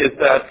found is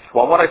that,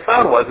 well, what I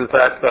found is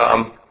that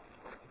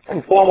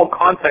informal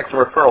contacts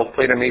and referrals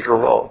played a major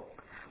role.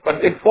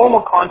 But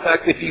informal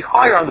contacts, if you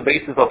hire on the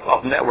basis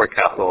of network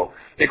capital,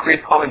 it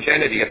creates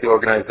homogeneity at the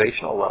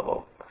organizational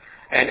level.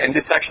 And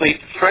this actually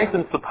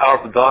strengthens the power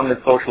of the dominant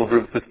social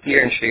groups to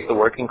steer and shape the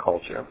working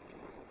culture.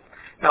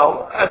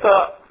 Now, as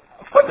a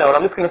footnote,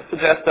 I'm just going to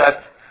suggest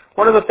that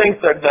one of the things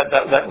that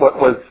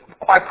was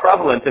quite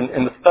prevalent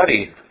in the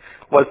studies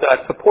was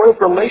that supportive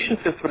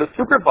relationships with a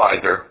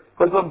supervisor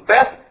was the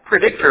best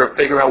predictor of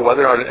figuring out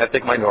whether or not an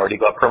ethnic minority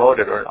got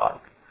promoted or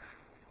not.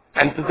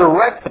 And the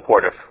direct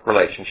supportive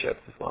relationships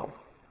as well.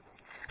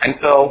 And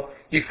so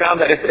you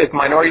found that if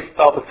minorities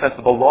felt a sense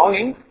of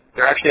belonging,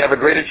 they actually have a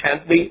greater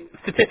chance,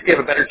 statistically have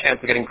a better chance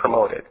of getting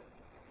promoted.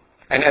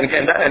 And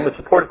again, and the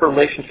supportive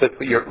relationships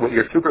with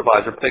your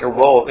supervisor played a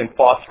role in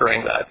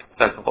fostering that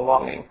sense of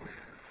belonging.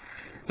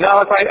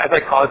 Now, as I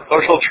call it,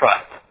 social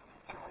trust.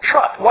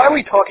 Trust. Why are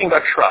we talking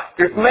about trust?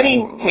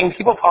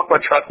 People talk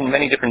about trust in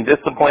many different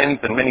disciplines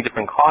and many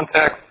different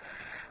contexts.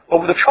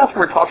 But the trust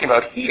we're talking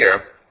about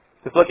here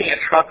is looking at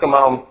trust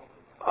among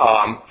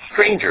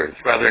strangers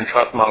rather than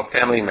trust among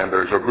family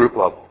members or group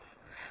levels.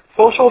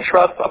 Social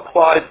trust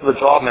applies to the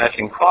job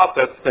matching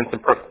process since the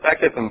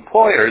prospective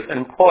employers and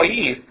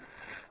employees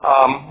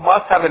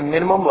must have a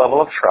minimum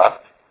level of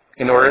trust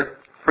in order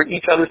for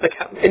each other's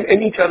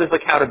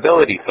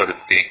accountability, so to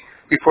speak,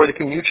 before they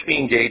can mutually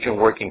engage in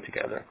working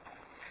together.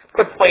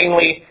 Put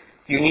plainly,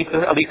 you need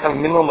to at least have a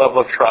minimum level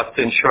of trust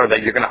to ensure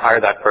that you're going to hire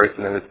that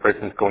person and this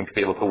person is going to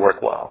be able to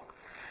work well.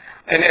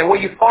 And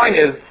what you find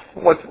is,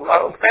 what's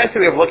a fancy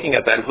way of looking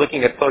at that is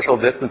looking at social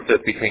distances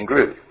between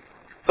groups.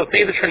 So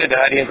say the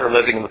Trinidadians are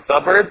living in the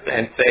suburbs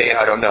and say,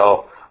 I don't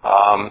know,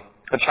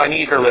 the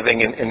Chinese are living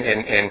in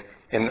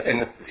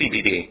the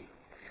CBD.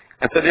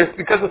 And so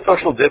because of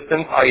social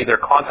distance, i.e. their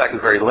contact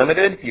is very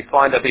limited, you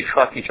find that they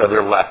trust each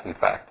other less, in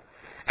fact.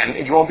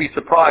 And you won't be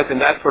surprised in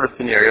that sort of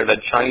scenario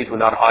that Chinese would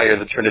not hire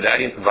the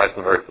Trinidadians and vice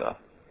versa.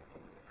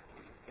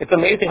 It's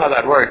amazing how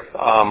that works.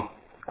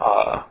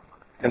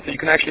 And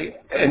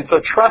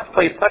so trust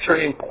plays such an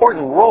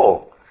important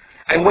role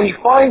And when you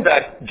find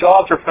that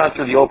jobs are found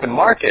through the open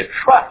market,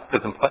 trust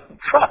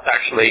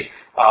actually,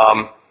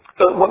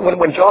 so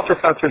when jobs are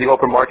found through the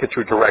open market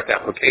through direct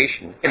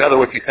application, in other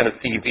words, you send a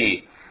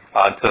CV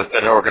to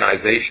an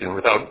organization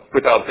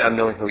without them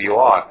knowing who you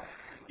are,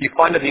 you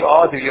find that the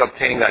odds of you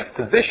obtaining that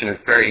position is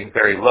very,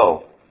 very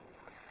low.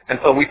 And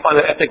so we find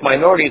that ethnic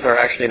minorities are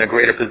actually as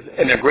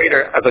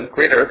a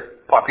greater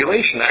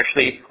population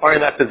actually are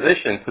in that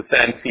position to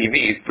send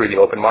CVs through the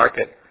open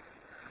market.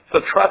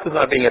 So trust is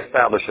not being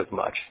established as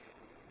much.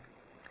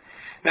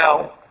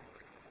 Now,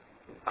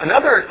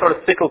 another sort of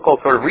cyclical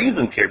sort of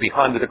reasons here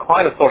behind the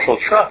decline of social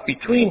trust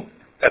between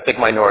ethnic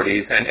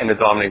minorities and the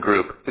dominant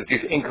group is due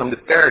to income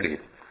disparities.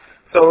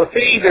 So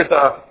say there's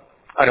a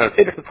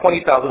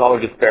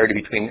 $20,000 disparity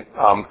between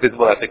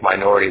visible ethnic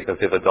minorities and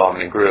the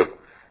dominant group.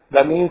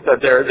 That means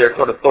that their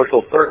sort of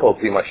social circles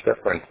be much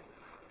different.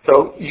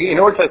 So in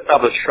order to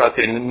establish trust,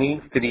 it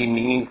needs to be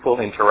meaningful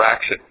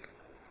interaction.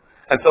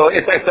 And so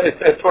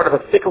it's sort of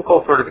a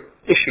cyclical sort of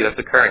issue that's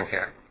occurring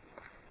here.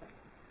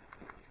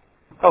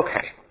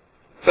 Okay.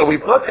 So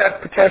we've looked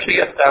at potentially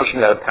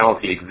establishing that a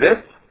penalty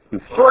exists.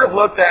 We've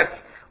looked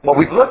at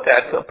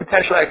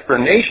potential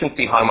explanations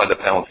behind why the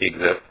penalty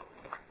exists.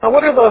 Now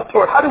what are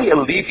how do we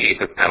alleviate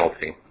this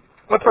penalty?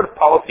 What sort of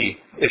policy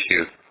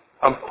issues,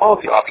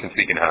 policy options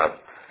we can have?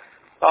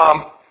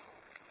 I'm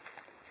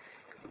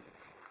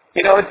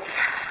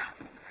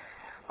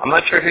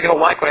not sure if you're going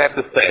to like what I have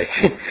to say.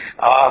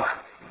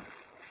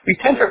 We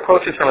tend to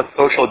approach this from a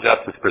social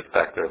justice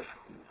perspective.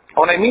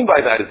 What I mean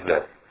by that is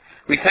this.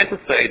 We tend to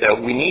say that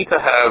we need to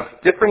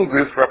have different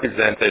groups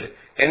represented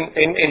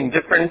in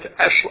different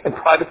in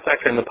private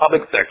sector and the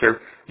public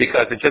sector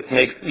because it just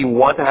makes you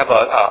want to have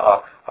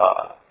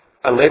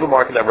a labor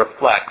market that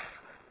reflects,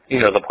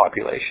 the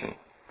population.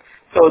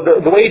 So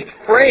the way it's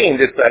framed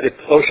is that it's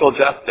social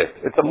justice.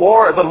 It's a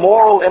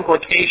moral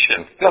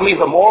implication. That means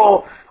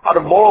out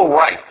of moral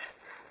right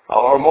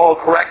or moral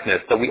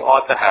correctness that we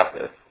ought to have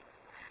this.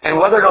 And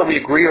whether or not we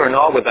agree or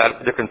not with that is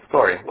a different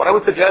story. What I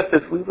would suggest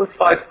is let's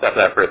sidestep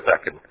that for a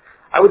second.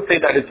 I would say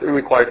that it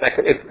requires,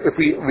 if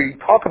we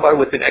talk about it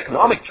within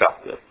economic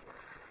justice,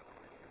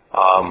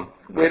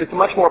 it's a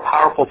much more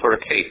powerful sort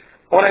of case.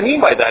 What I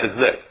mean by that is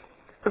this.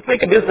 Let's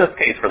make a business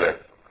case for this.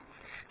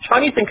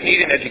 Chinese and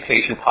Canadian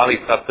education is highly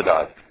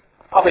subsidized.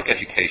 Public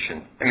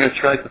education, and in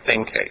Australia it's the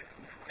same case.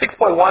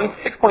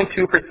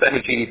 6.2%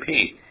 of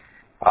GDP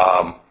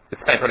is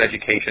spent on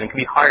education. It can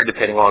be higher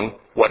depending on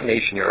what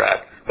nation you're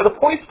at. But the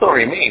point still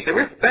remains that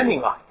we're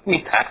spending,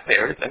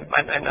 taxpayers and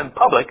the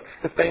public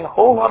is spending a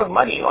whole lot of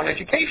money on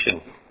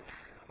education.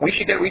 We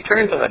should get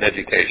returns on that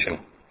education.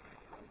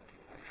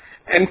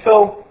 And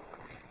so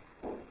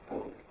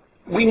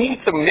we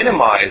need to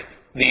minimize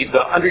the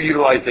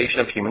underutilization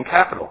of human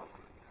capital.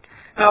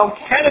 Now,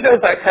 Canada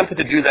has attempted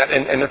to do that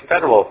in the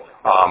federal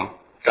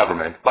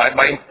government by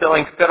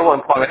instilling federal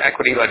employment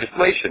equity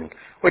legislation,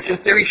 which in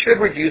theory should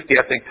reduce the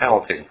ethnic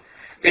penalty.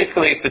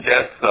 Basically, it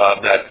suggests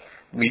that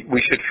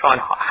we should try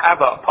and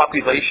have a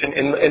population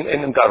in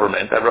the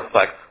government that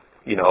reflects,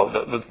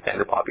 the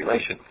standard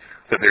population.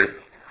 So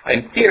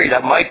in theory,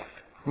 that might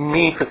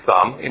mean for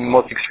some, in the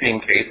most extreme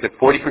case, if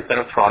 40%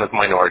 of Toronto's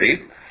minorities,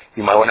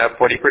 you might want to have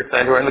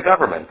 40% who are in the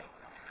government.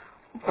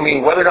 I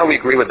mean, whether or not we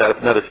agree with that is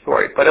another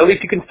story. But at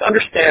least you can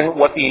understand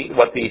what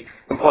the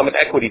employment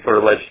equity sort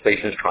of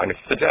legislation is trying to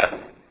suggest.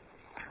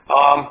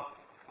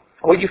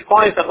 What you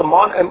find is that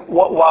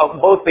while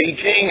both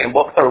Beijing and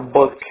both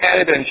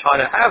Canada and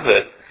China have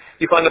this,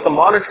 you find that the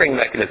monitoring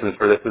mechanisms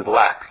for this is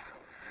lax.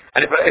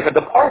 And if a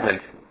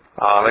department,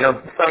 I know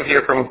some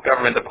here from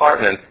government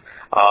departments,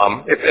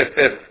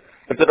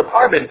 if the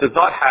department does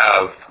not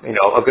have,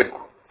 a good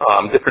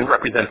different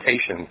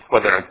representations,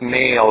 whether it's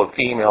male or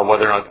female,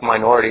 whether or not it's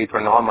minorities or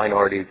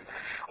non-minorities,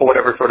 or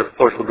whatever sort of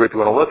social group you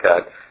want to look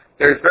at,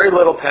 there's very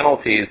little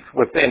penalties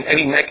within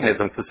any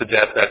mechanism to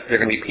suggest that they're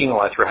going to be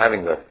penalized for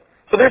having this.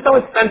 So there's no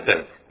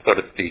incentive, so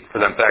to speak, for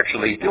them to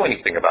actually do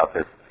anything about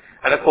this.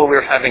 And that's what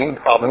we're having the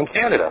problem in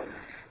Canada.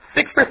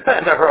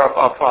 6%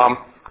 of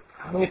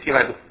let me see if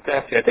I have the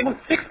stats here. I think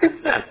it's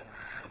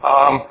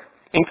 6%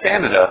 in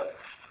Canada.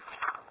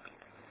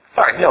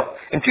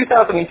 In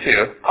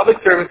 2002, public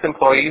service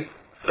employees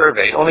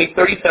surveyed, only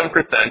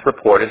 37%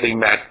 reported they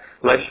met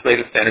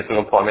legislative standards of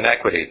employment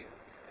equity.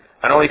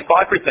 And only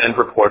 5%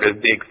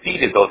 reported they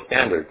exceeded those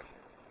standards.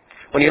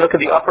 When you look at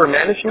the upper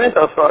management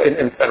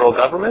in federal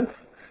government,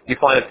 you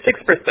find that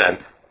 6%,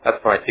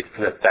 that's where my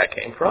 6% stat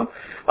came from,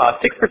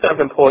 6% of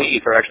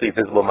employees are actually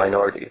visible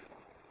minorities.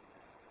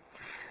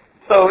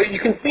 So you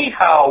can see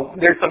how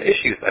there's some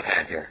issues at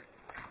hand here.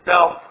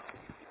 Now,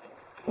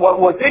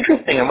 what's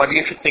interesting and might be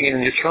interesting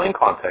in the Australian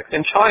context,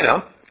 in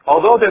China,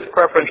 although there's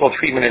preferential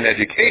treatment in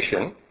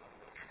education,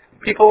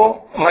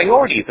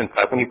 minorities, in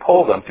fact, when you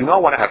poll them, do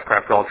not want to have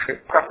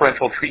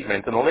preferential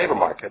treatment in the labor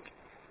market.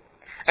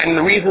 And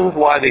the reasons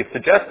why they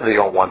suggest that they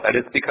don't want that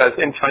is because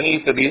in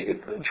Chinese, the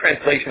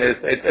translation is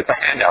it's a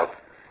handout.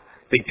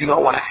 They do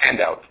not want a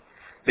handout.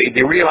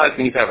 They realize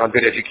we need to have a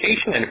good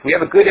education, and if we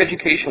have a good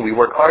education, we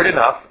work hard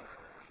enough,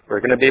 we're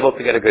going to be able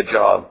to get a good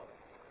job.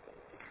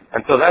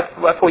 And so that's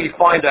where you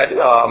find that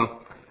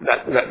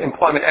that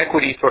employment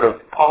equity sort of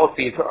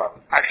policies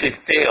actually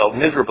failed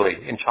miserably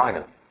in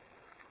China.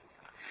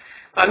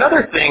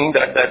 Another thing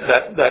that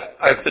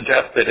I've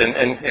suggested,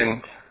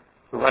 and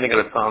we're running out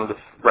of time, just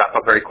wrap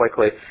up very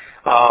quickly,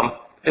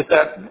 is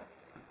that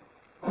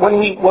when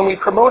we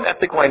promote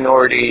ethnic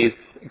minorities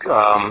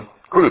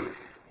groups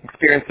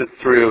experiences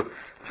through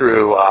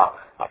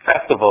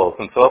festivals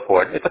and so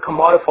forth, it's a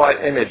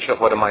commodified image of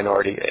what a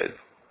minority is.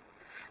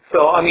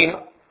 So I mean,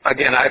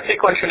 again, I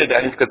pick on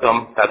Trinidadians because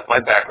that's my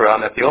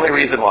background. That's the only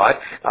reason why.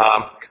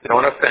 I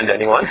don't want to offend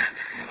anyone.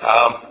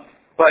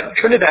 But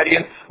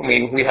Trinidadians, I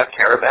mean, we have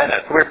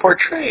caravanas. We're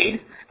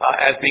portrayed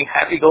as being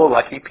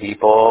happy-go-lucky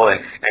people,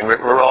 and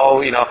we're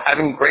all,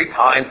 having great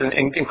times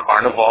in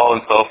Carnival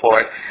and so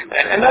forth.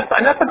 And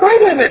that's a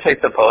great image, I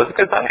suppose,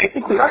 because I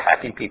think we are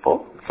happy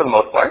people for the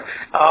most part.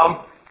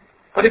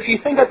 But if you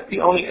think that's the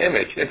only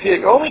image, if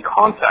your only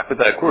contact with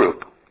that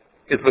group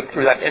is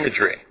through that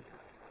imagery,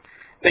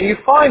 then you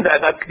find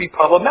that could be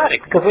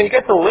problematic. Because when you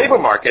get to the labor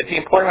market, the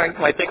employer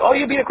might think, oh,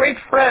 you'd be a great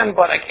friend,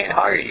 but I can't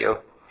hire you.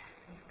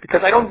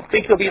 Because I don't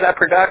think you'll be that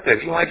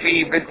productive. You might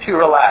be a bit too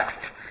relaxed,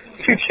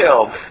 too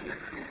chilled.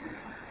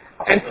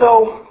 And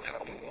so,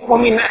 I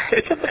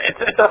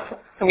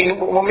mean,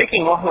 we're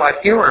making a lot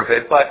of humor of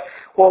it, but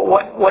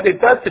what it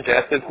does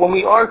suggest is when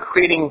we are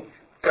creating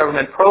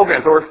government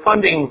programs or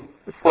funding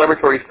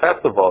celebratory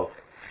festivals,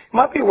 it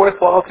might be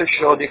worthwhile to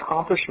show the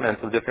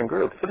accomplishments of different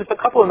groups. So there's a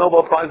couple of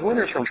Nobel Prize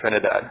winners from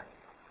Trinidad.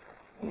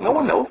 No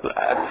one knows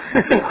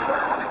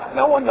that.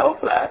 No one knows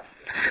that.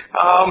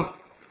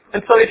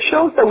 And so it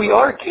shows that we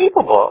are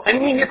capable. I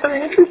mean, it's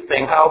very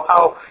interesting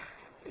how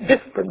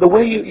the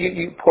way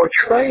you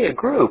portray a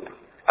group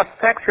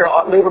affects your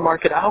labor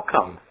market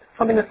outcomes.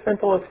 Something as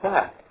simple as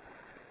that.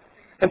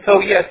 And so,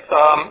 yes,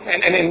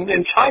 and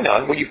in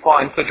China, what you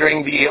find, so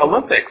during the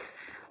Olympics,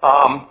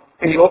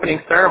 in the opening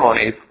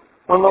ceremonies,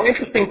 one of the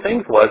interesting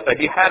things was that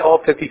you had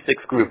all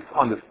 56 groups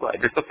on display.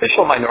 There's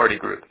official minority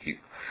groups.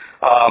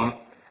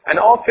 And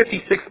all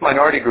 56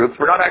 minority groups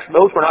were not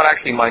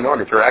actually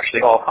minorities. They were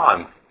actually all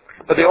Hans.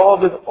 But so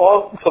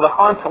the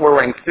Hans were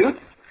wearing suits,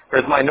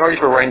 whereas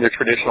minorities were wearing their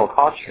traditional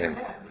costumes.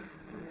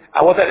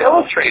 And what that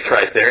illustrates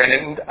right there,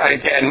 and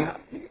again,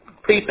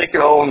 please make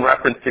your own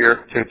reference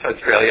here to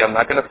Australia. I'm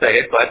not going to say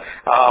it, but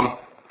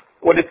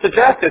what it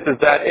suggests is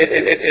that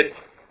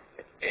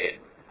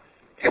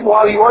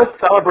while you are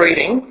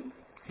celebrating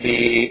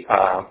the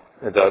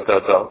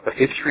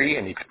history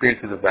and the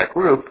experiences of that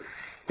group,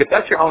 if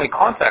that's your only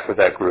contact with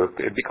that group,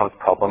 it becomes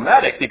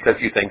problematic because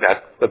you think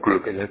that's the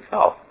group in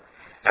itself.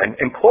 And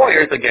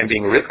employers, again,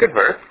 being risk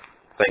averse,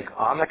 think,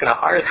 oh, I'm not going to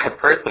hire that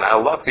person. I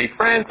love to be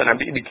friends, and I'd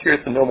be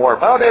curious to know more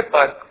about it,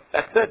 but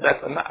that's it.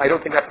 I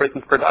don't think that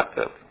person's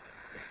productive.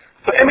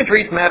 So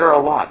imageries matter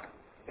a lot,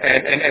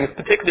 and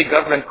particularly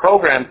government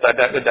programs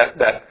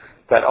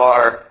that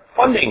are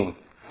funding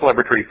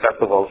celebratory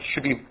festivals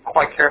should be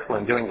quite careful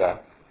in doing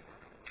that.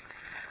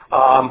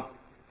 I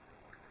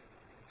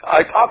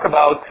talk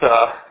about,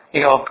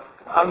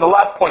 the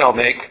last point I'll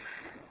make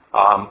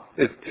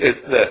is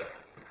this.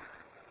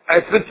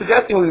 I've been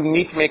suggesting we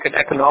need to make an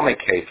economic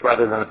case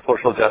rather than a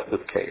social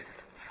justice case.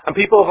 And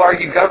people have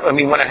argued,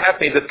 when I have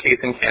made this case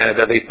in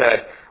Canada, they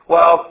said,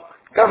 well,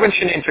 government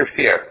shouldn't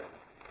interfere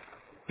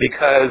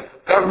because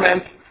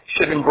government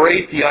should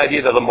embrace the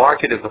idea that the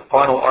market is the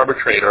final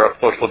arbitrator of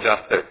social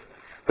justice.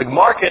 The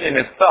market in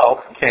itself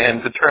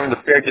can determine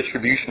the fair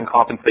distribution and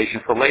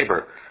compensation for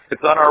labor.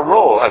 It's not our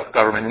role as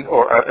government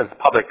or as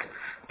public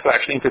to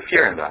actually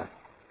interfere in that.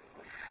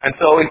 And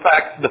so, in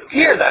fact, the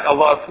fear that a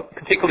lot of,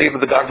 particularly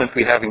with the governments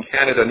we have in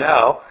Canada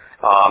now,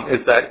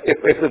 is that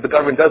if the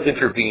government does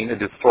intervene, it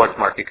distorts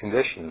market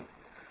conditions.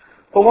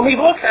 But when we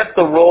look at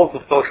the roles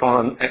of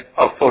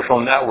social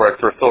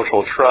networks or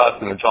social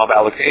trust in the job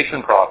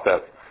allocation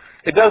process,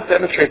 it does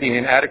demonstrate the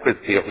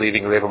inadequacy of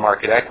leaving labor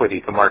market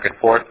equity to market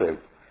forces.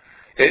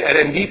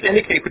 And these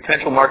indicate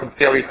potential market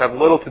failures have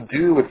little to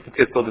do with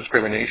statistical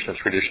discrimination as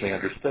traditionally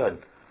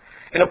understood.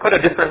 And to put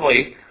it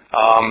differently,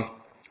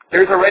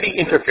 there's already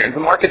interference.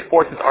 The market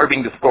forces are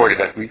being distorted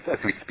as we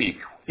speak,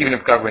 even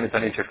if government is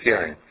not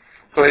interfering.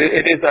 So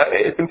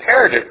it's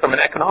imperative from an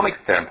economic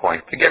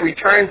standpoint to get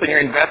returns on your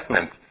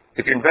investment.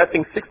 If you're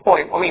investing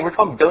we're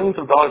talking billions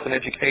of dollars in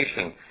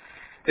education.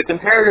 It's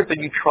imperative that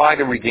you try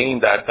to regain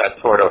that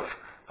sort of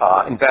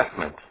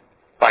investment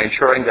by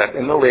ensuring that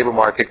in the labor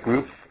market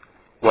groups,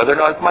 whether or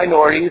not it's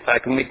minorities, I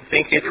can make the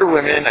same case for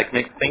women, I can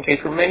make the same case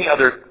for many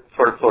other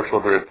sort of social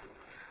groups,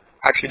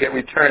 actually get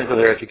returns on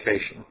their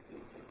education.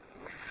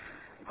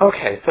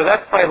 Okay, so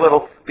that's my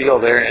little spiel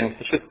there, and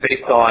it's just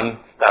based on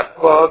that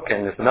book,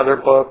 and there's another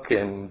book,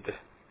 and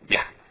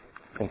yeah,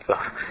 and so.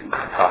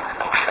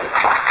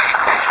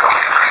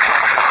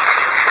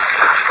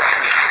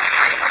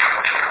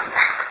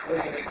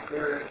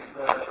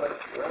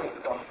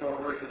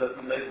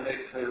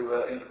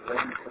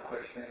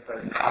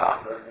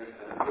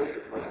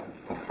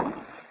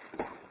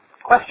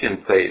 Questions,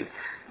 please.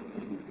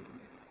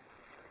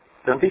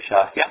 Don't be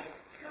shy. Yeah.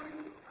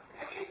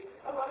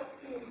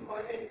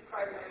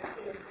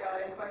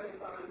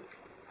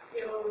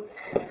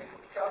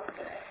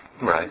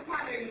 Right. I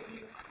wonder if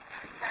you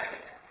have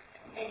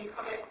any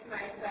comments to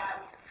make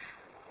about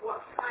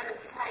what kind of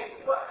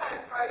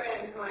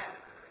programs might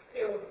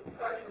build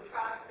social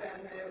trust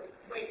and the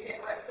weak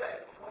networks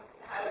that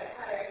how to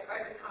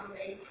overcome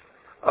these.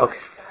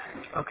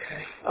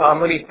 Okay.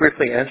 Let me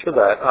briefly answer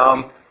that.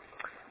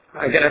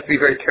 Again, I have to be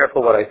very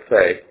careful what I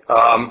say.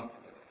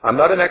 I'm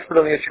not an expert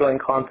on the Australian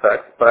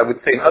context, but I would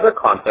say in other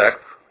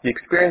contexts, the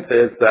experience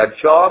is that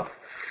jobs,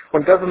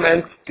 when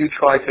governments do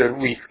try to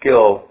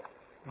reskill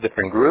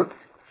different groups,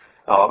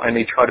 and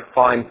they try to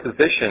find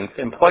positions,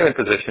 employment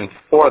positions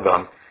for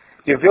them,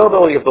 the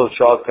availability of those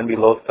jobs can be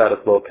low-status,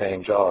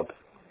 low-paying jobs.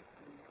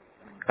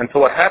 And so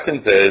what happens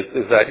is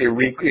that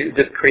it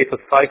just creates a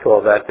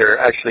cycle that they're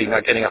actually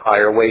not getting a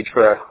higher wage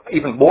for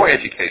even more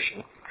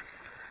education.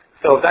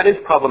 So that is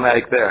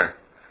problematic there.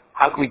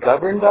 How can we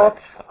govern that?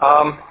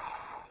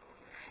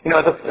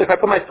 If I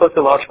put my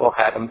sociological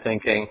hat, I'm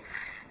thinking,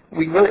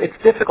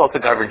 it's difficult to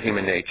govern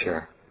human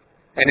nature.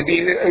 And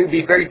it'd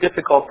be very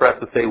difficult for us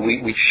to say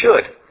we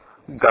should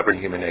govern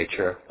human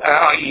nature.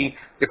 I.e.,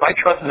 if I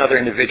trust another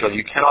individual,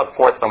 you cannot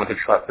force someone to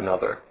trust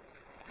another.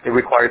 It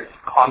requires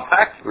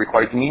contact, it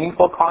requires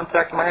meaningful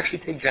contact, it might actually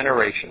take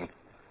generations.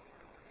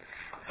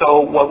 So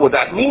what would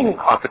that mean,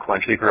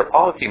 consequently, for a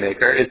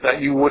policymaker, is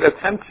that you would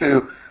attempt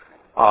to,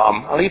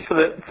 at least for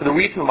the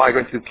recent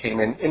migrants who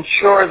came in,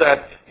 ensure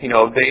that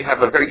they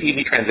have a very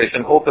easy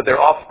transition, hope that their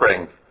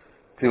offspring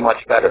do much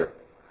better.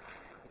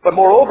 But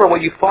moreover,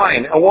 what you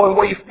find, and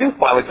what you do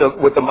find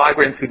with the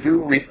migrants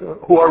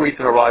who are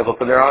recent arrivals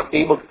and they're not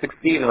able to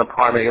succeed in the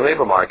primary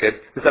labor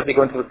market, is that they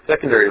go into the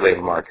secondary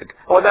labor market.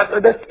 Or that's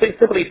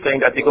simply saying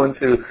that they go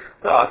into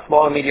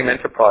small and medium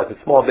enterprises,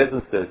 small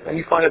businesses, and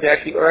you find that they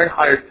actually earn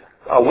higher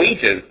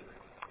wages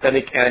than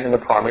they can in the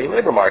primary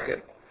labor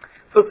market.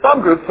 So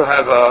some groups who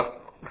have,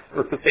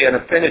 let's just say, an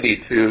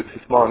affinity to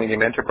small and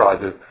medium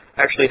enterprises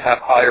actually have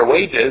higher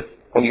wages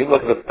when you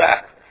look at the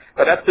stats.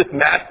 But that's just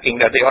masking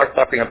that they are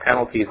suffering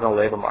penalties in the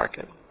labor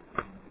market.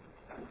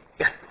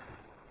 Yeah.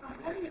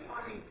 How do you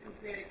find it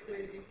compared to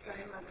the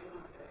Australian labor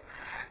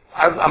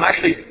market?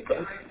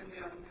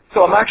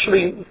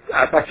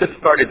 I've just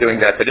started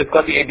doing that. I just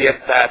got the ABS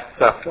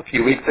stats a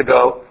few weeks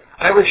ago.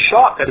 I was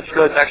shocked that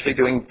Australia is actually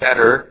doing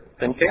better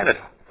than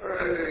Canada.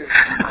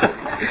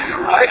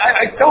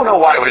 I don't know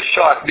why I was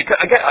shocked, because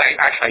again,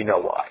 I know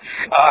why.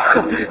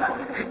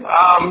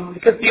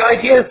 Because the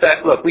idea is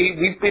that, look,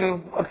 we've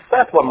been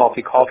obsessed with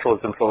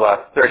multiculturalism for the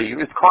last 30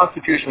 years. It's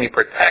constitutionally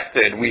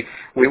protected. We've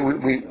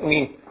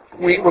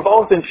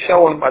always been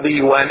shown by the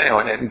UN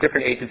and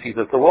different agencies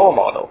as the role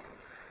model.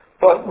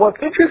 But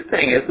what's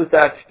interesting is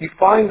that you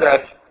find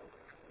that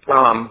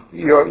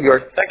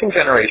your second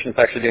generation is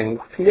actually doing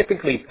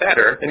significantly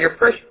better than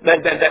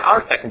than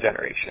our second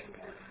generation.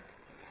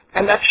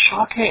 And that's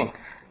shocking.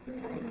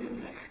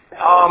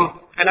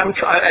 And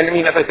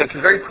as I said, it's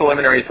very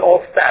preliminary. It's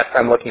all stats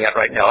I'm looking at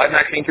right now. I haven't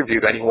actually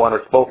interviewed anyone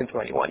or spoken to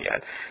anyone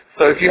yet.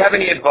 So if you have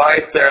any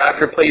advice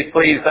thereafter, please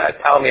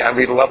tell me. It'd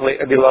be lovely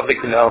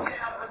to know.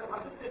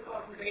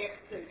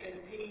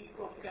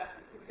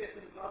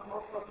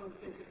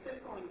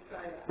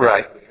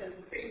 Right.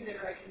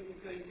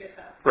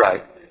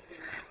 Right.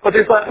 But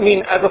as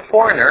a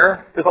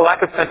foreigner, there's a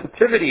lack of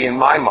sensitivity in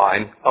my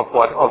mind of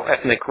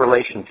ethnic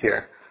relations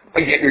here.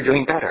 But yet you're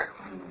doing better.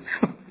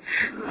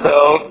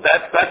 So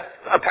that's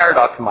a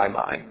paradox in my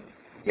mind.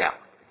 Yeah.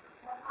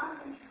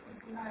 I'm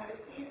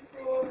interested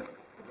to know, is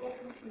there a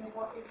definition of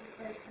what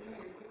education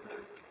is?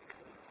 Because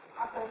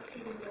I thought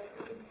even that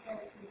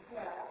education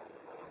itself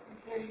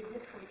is very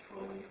different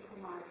from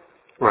mine.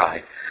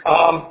 Right.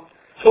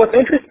 So what's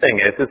interesting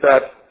is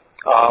that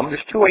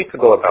there's two ways to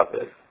go about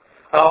this.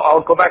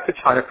 I'll go back to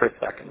China for a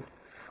second.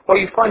 Well,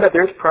 you find that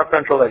there's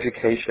preferential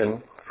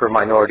education for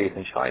minorities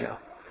in China.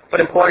 But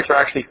employers are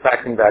actually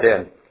factoring that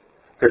in.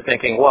 They're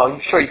thinking, well,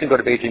 sure, you can go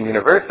to Beijing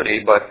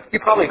University, but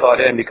you probably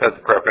got in because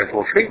of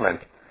preferential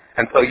treatment.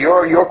 And so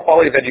your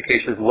quality of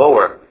education is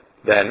lower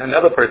than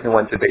another person who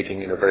went to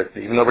Beijing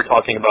University, even though we're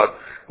talking about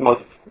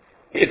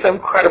it's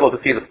incredible to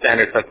see the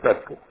standards that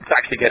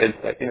actually get into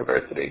that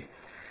university.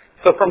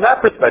 So from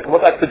that perspective,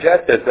 what that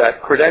suggests is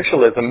that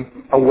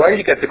credentialism, and where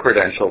you get the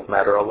credentials,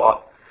 matter a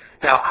lot.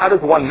 Now, how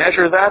does one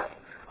measure that?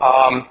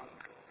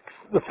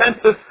 The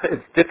census,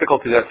 it's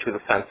difficult to do through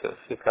the census,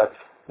 if that's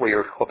where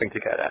you're hoping to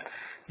get at.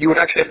 You would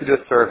actually have to do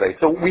a survey.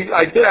 So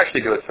I did actually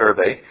do a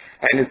survey,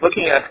 and it's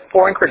looking at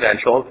foreign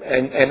credentials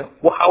and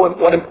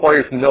what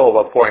employers know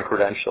about foreign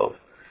credentials.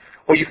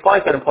 Well, you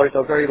find that employers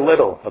know very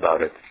little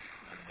about it.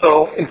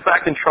 So, in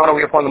fact, in Toronto,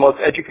 we have one of the most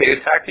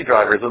educated taxi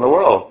drivers in the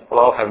world.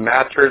 We'll all have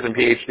masters and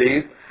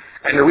PhDs,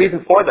 and the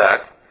reason for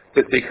that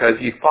is because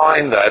you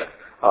find that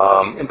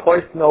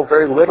employers know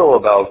very little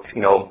about,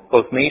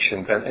 those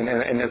nations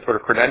and the sort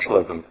of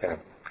credentialism there.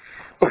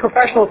 But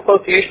professional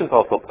associations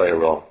also play a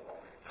role.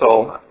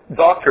 So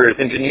doctors,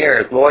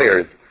 engineers,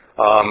 lawyers,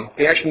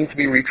 they actually need to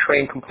be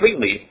retrained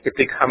completely if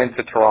they come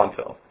into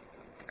Toronto.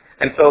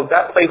 And so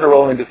that plays a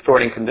role in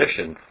distorting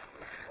conditions.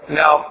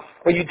 Now,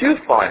 what you do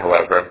find,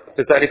 however,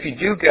 is that if you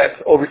do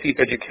get overseas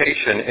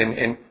education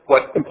in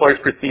what employers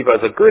perceive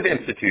as a good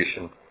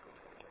institution,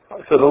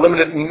 So the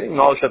limited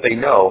knowledge that they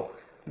know,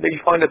 you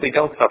find that they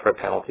don't suffer a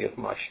penalty as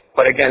much.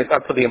 But again, it's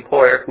up to the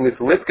employer who is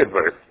risk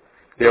adverse.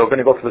 They're going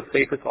to go for the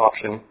safest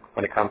option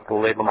when it comes to the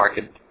labor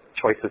market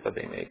choices that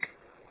they make.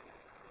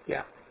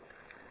 Yeah.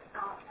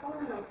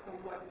 Following on from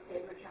what you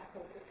said, which I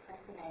thought was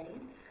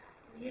fascinating,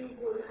 you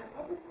would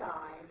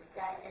hypothesize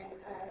that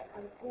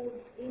a good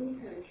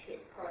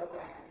internship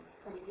program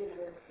from the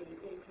university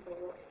into the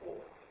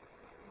workforce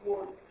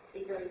would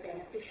be very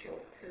beneficial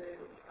to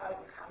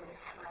overcome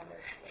this kind of...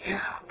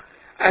 Yeah.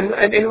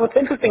 And what's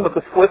interesting with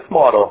the Swiss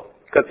model,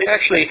 because they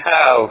actually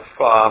have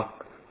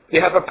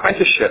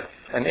apprenticeships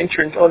and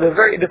interns.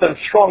 There's a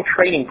strong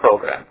training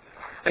program.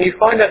 And you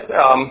find that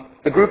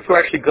the groups who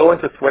actually go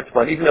into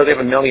Switzerland, even though they have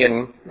 1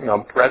 million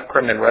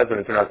permanent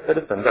residents who are not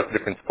citizens, that's a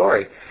different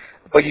story.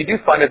 But you do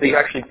find that they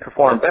actually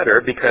perform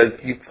better because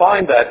you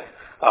find that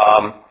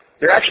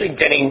they're actually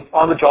getting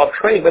on-the-job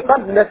training. But it's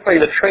not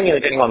necessarily the training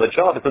they're getting on the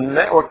job. It's the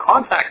network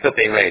contacts that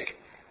they make.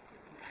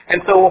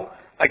 And so,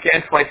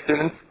 again, for my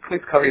students,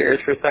 please cover your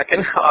ears for a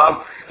second.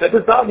 That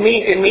does not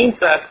mean, it means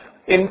that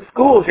in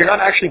schools you're not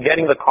actually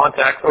getting the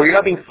contacts or you're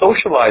not being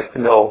socialized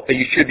to know that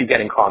you should be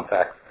getting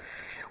contacts.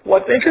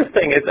 What's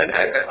interesting is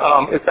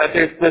that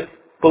there's this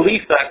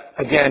belief that,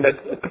 again,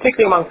 that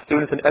particularly among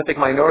students and ethnic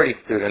minority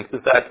students, is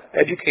that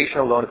education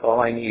alone is all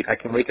I need. I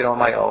can make it on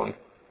my own.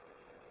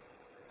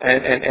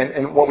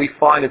 And what we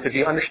find is if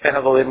you understand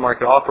how the labor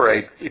market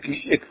operates,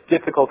 it's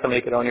difficult to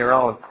make it on your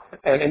own.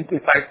 And in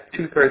fact,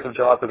 2/3 of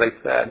jobs, as I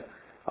said,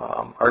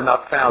 are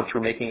not found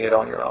through making it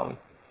on your own.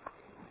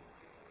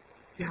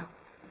 Yeah.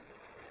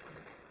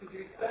 Could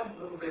you expand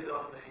a little bit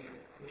on the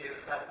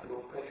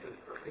neoclassical pressures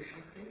for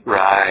efficiency?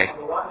 Right. On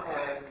the one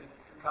hand,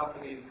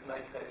 companies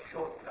may take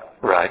shortcuts.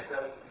 Right.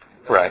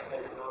 Right.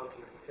 Capability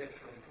of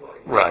potential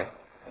employees. Right.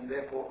 And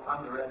therefore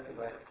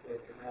underestimate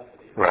their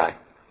capacity. Right.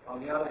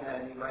 On the other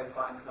hand, you may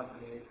find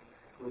companies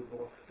with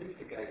more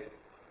sophisticated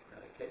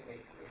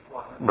techniques of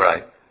employment.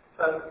 Right.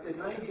 So is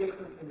there any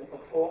difference in the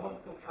performance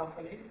of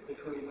companies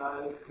between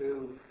those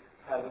who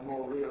have a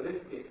more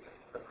realistic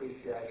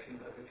appreciation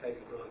of the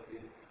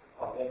capabilities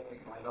of ethnic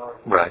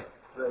minorities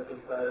versus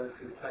those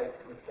who take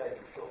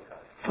mistaken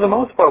shortcuts? For the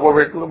most part,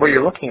 what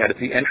you're looking at is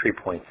the entry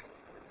point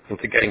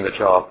into getting the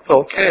job.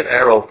 So Kenneth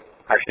Arrow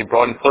actually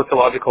brought in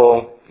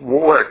sociological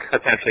work,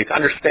 essentially, to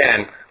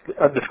understand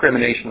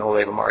discrimination in the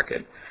labor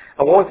market.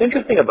 And what's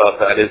interesting about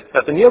that is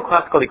that the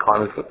neoclassical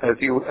economists, as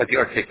you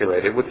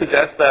articulated, would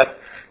suggest that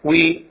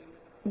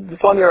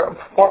just on your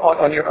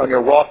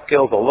raw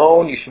skills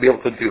alone, you should be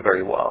able to do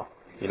very well.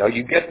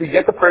 You get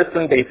the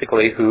person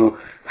basically who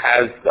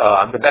has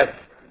the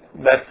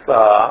best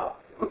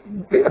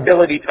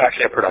ability to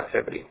actually have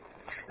productivity.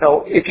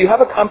 Now, if you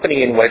have a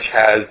company in which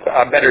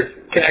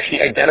can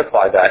actually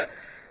identify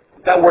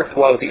that works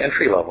well at the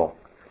entry level.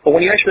 But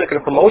when you actually look at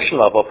a promotion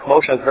level,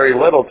 promotion has very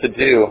little to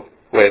do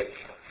with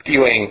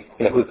skewing,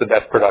 who's the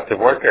best productive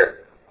worker.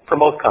 For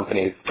most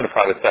companies in the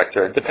private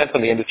sector, it depends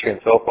on the industry and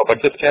so forth, but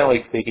just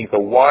generally speaking, it's a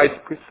wide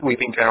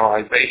sweeping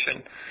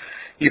generalization.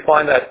 You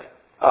find that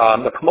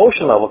the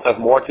promotion levels have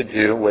more to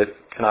do with,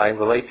 can I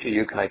relate to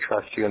you, can I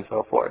trust you, and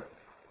so forth.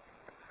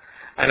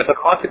 And as a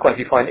consequence,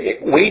 you find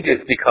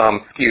wages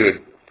become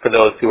skewed for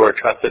those who are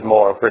trusted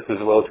more versus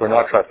those who are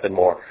not trusted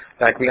more.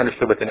 That can be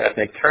understood within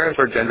ethnic terms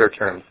or gender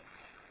terms.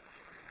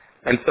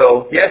 And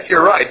so, yes,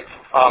 you're right.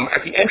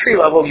 At the entry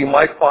level, you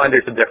might find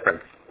there's a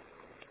difference.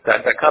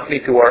 That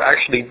companies who are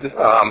actually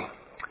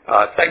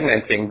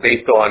segmenting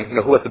based on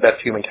who has the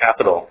best human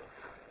capital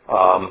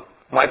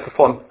might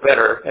perform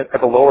better at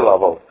the lower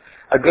level.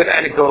 A good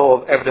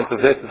anecdotal evidence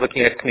of this is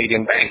looking at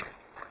Canadian banks.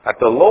 At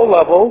the low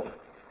levels,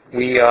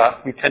 we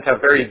tend to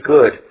have very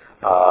good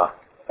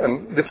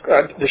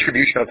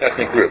distribution of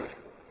ethnic groups.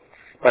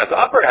 But at the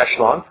upper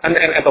echelons, and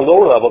at the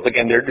lower levels,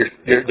 again,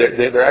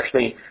 they're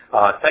actually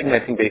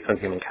segmenting based on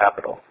human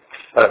capital.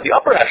 But at the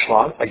upper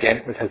echelons,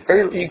 again,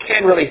 you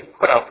can't really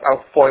put out a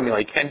formula.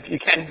 You can't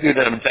do it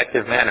in an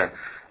objective manner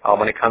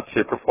when it comes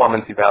to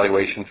performance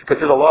evaluations, because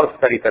there's a lot of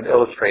studies that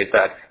illustrate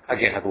that,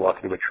 again, has a lot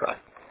to do with trust.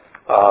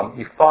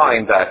 You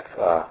find that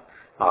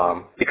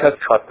because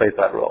trust plays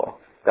that role,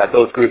 that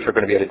those groups are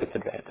going to be at a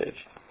disadvantage.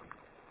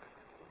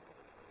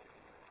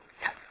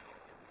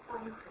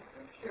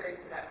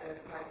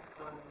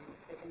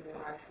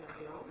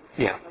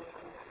 Yeah.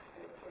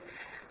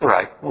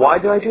 Right. Why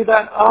do I do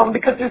that?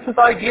 Because there's this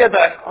idea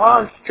that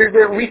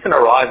they're recent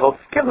arrivals,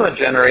 give them a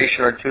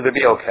generation or two, they'll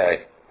be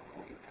okay.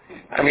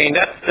 I mean,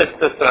 that's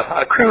just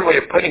a crude way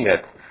of putting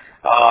it.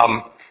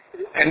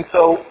 And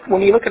so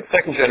when you look at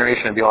second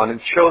generation and beyond, it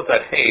shows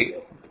that, hey,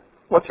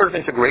 what sort of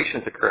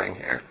integration is occurring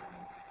here?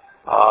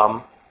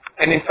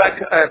 And in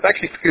fact, it's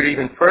actually skewed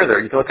even further.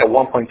 You can look at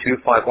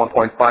 1.25,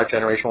 1.5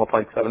 generation,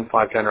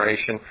 1.75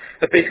 generation.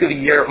 That's basically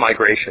the year of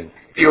migration.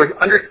 If you were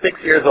under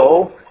 6 years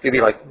old, you'd be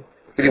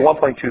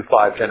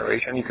 1.25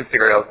 generation. You could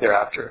figure it out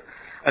thereafter.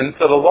 And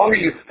so the longer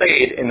you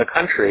stayed in the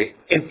country,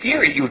 in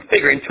theory, you would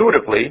figure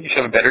intuitively you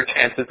should have better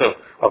chances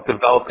of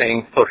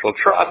developing social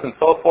trust and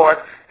so forth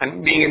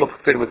and being able to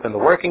fit within the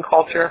working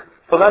culture.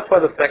 So that's why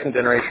the second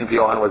generation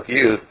beyond was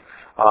used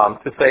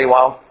to say,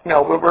 well,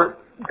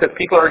 Because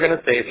people are going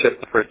to say it's just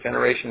the first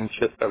generation, it's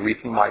just a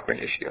recent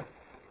migrant issue.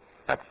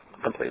 That's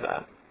simply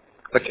that.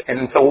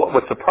 And so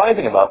what's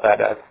surprising about that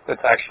is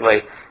it's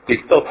actually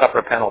we still suffer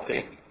a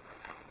penalty.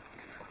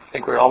 I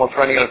think we're almost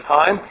running out of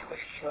time.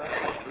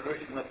 We're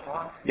reaching the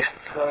time. Yes.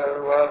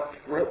 So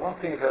one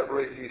thing about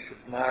Rita you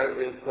should know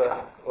is,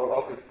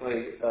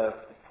 obviously a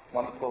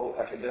wonderful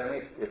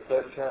academic,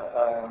 researcher,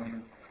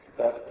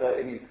 but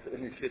in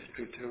his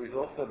history too, he's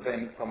also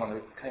been someone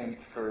who's keen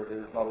for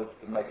his knowledge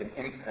to make an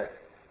impact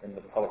in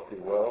the policy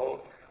world.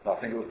 And I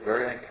think it was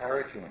very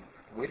encouraging.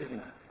 We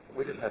didn't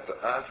have to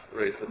ask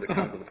Rita to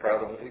come to the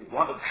program. He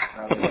wanted to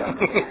come.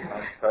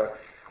 So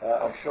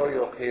I'm sure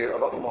you'll hear a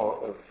lot more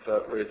of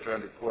Rita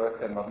and his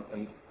work, and I'm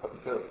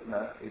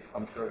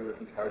sure he would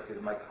encourage you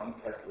to make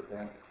contact with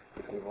him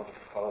if you want to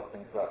follow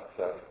things up.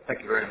 So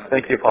thank you very much.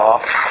 Thank you,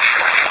 Paul.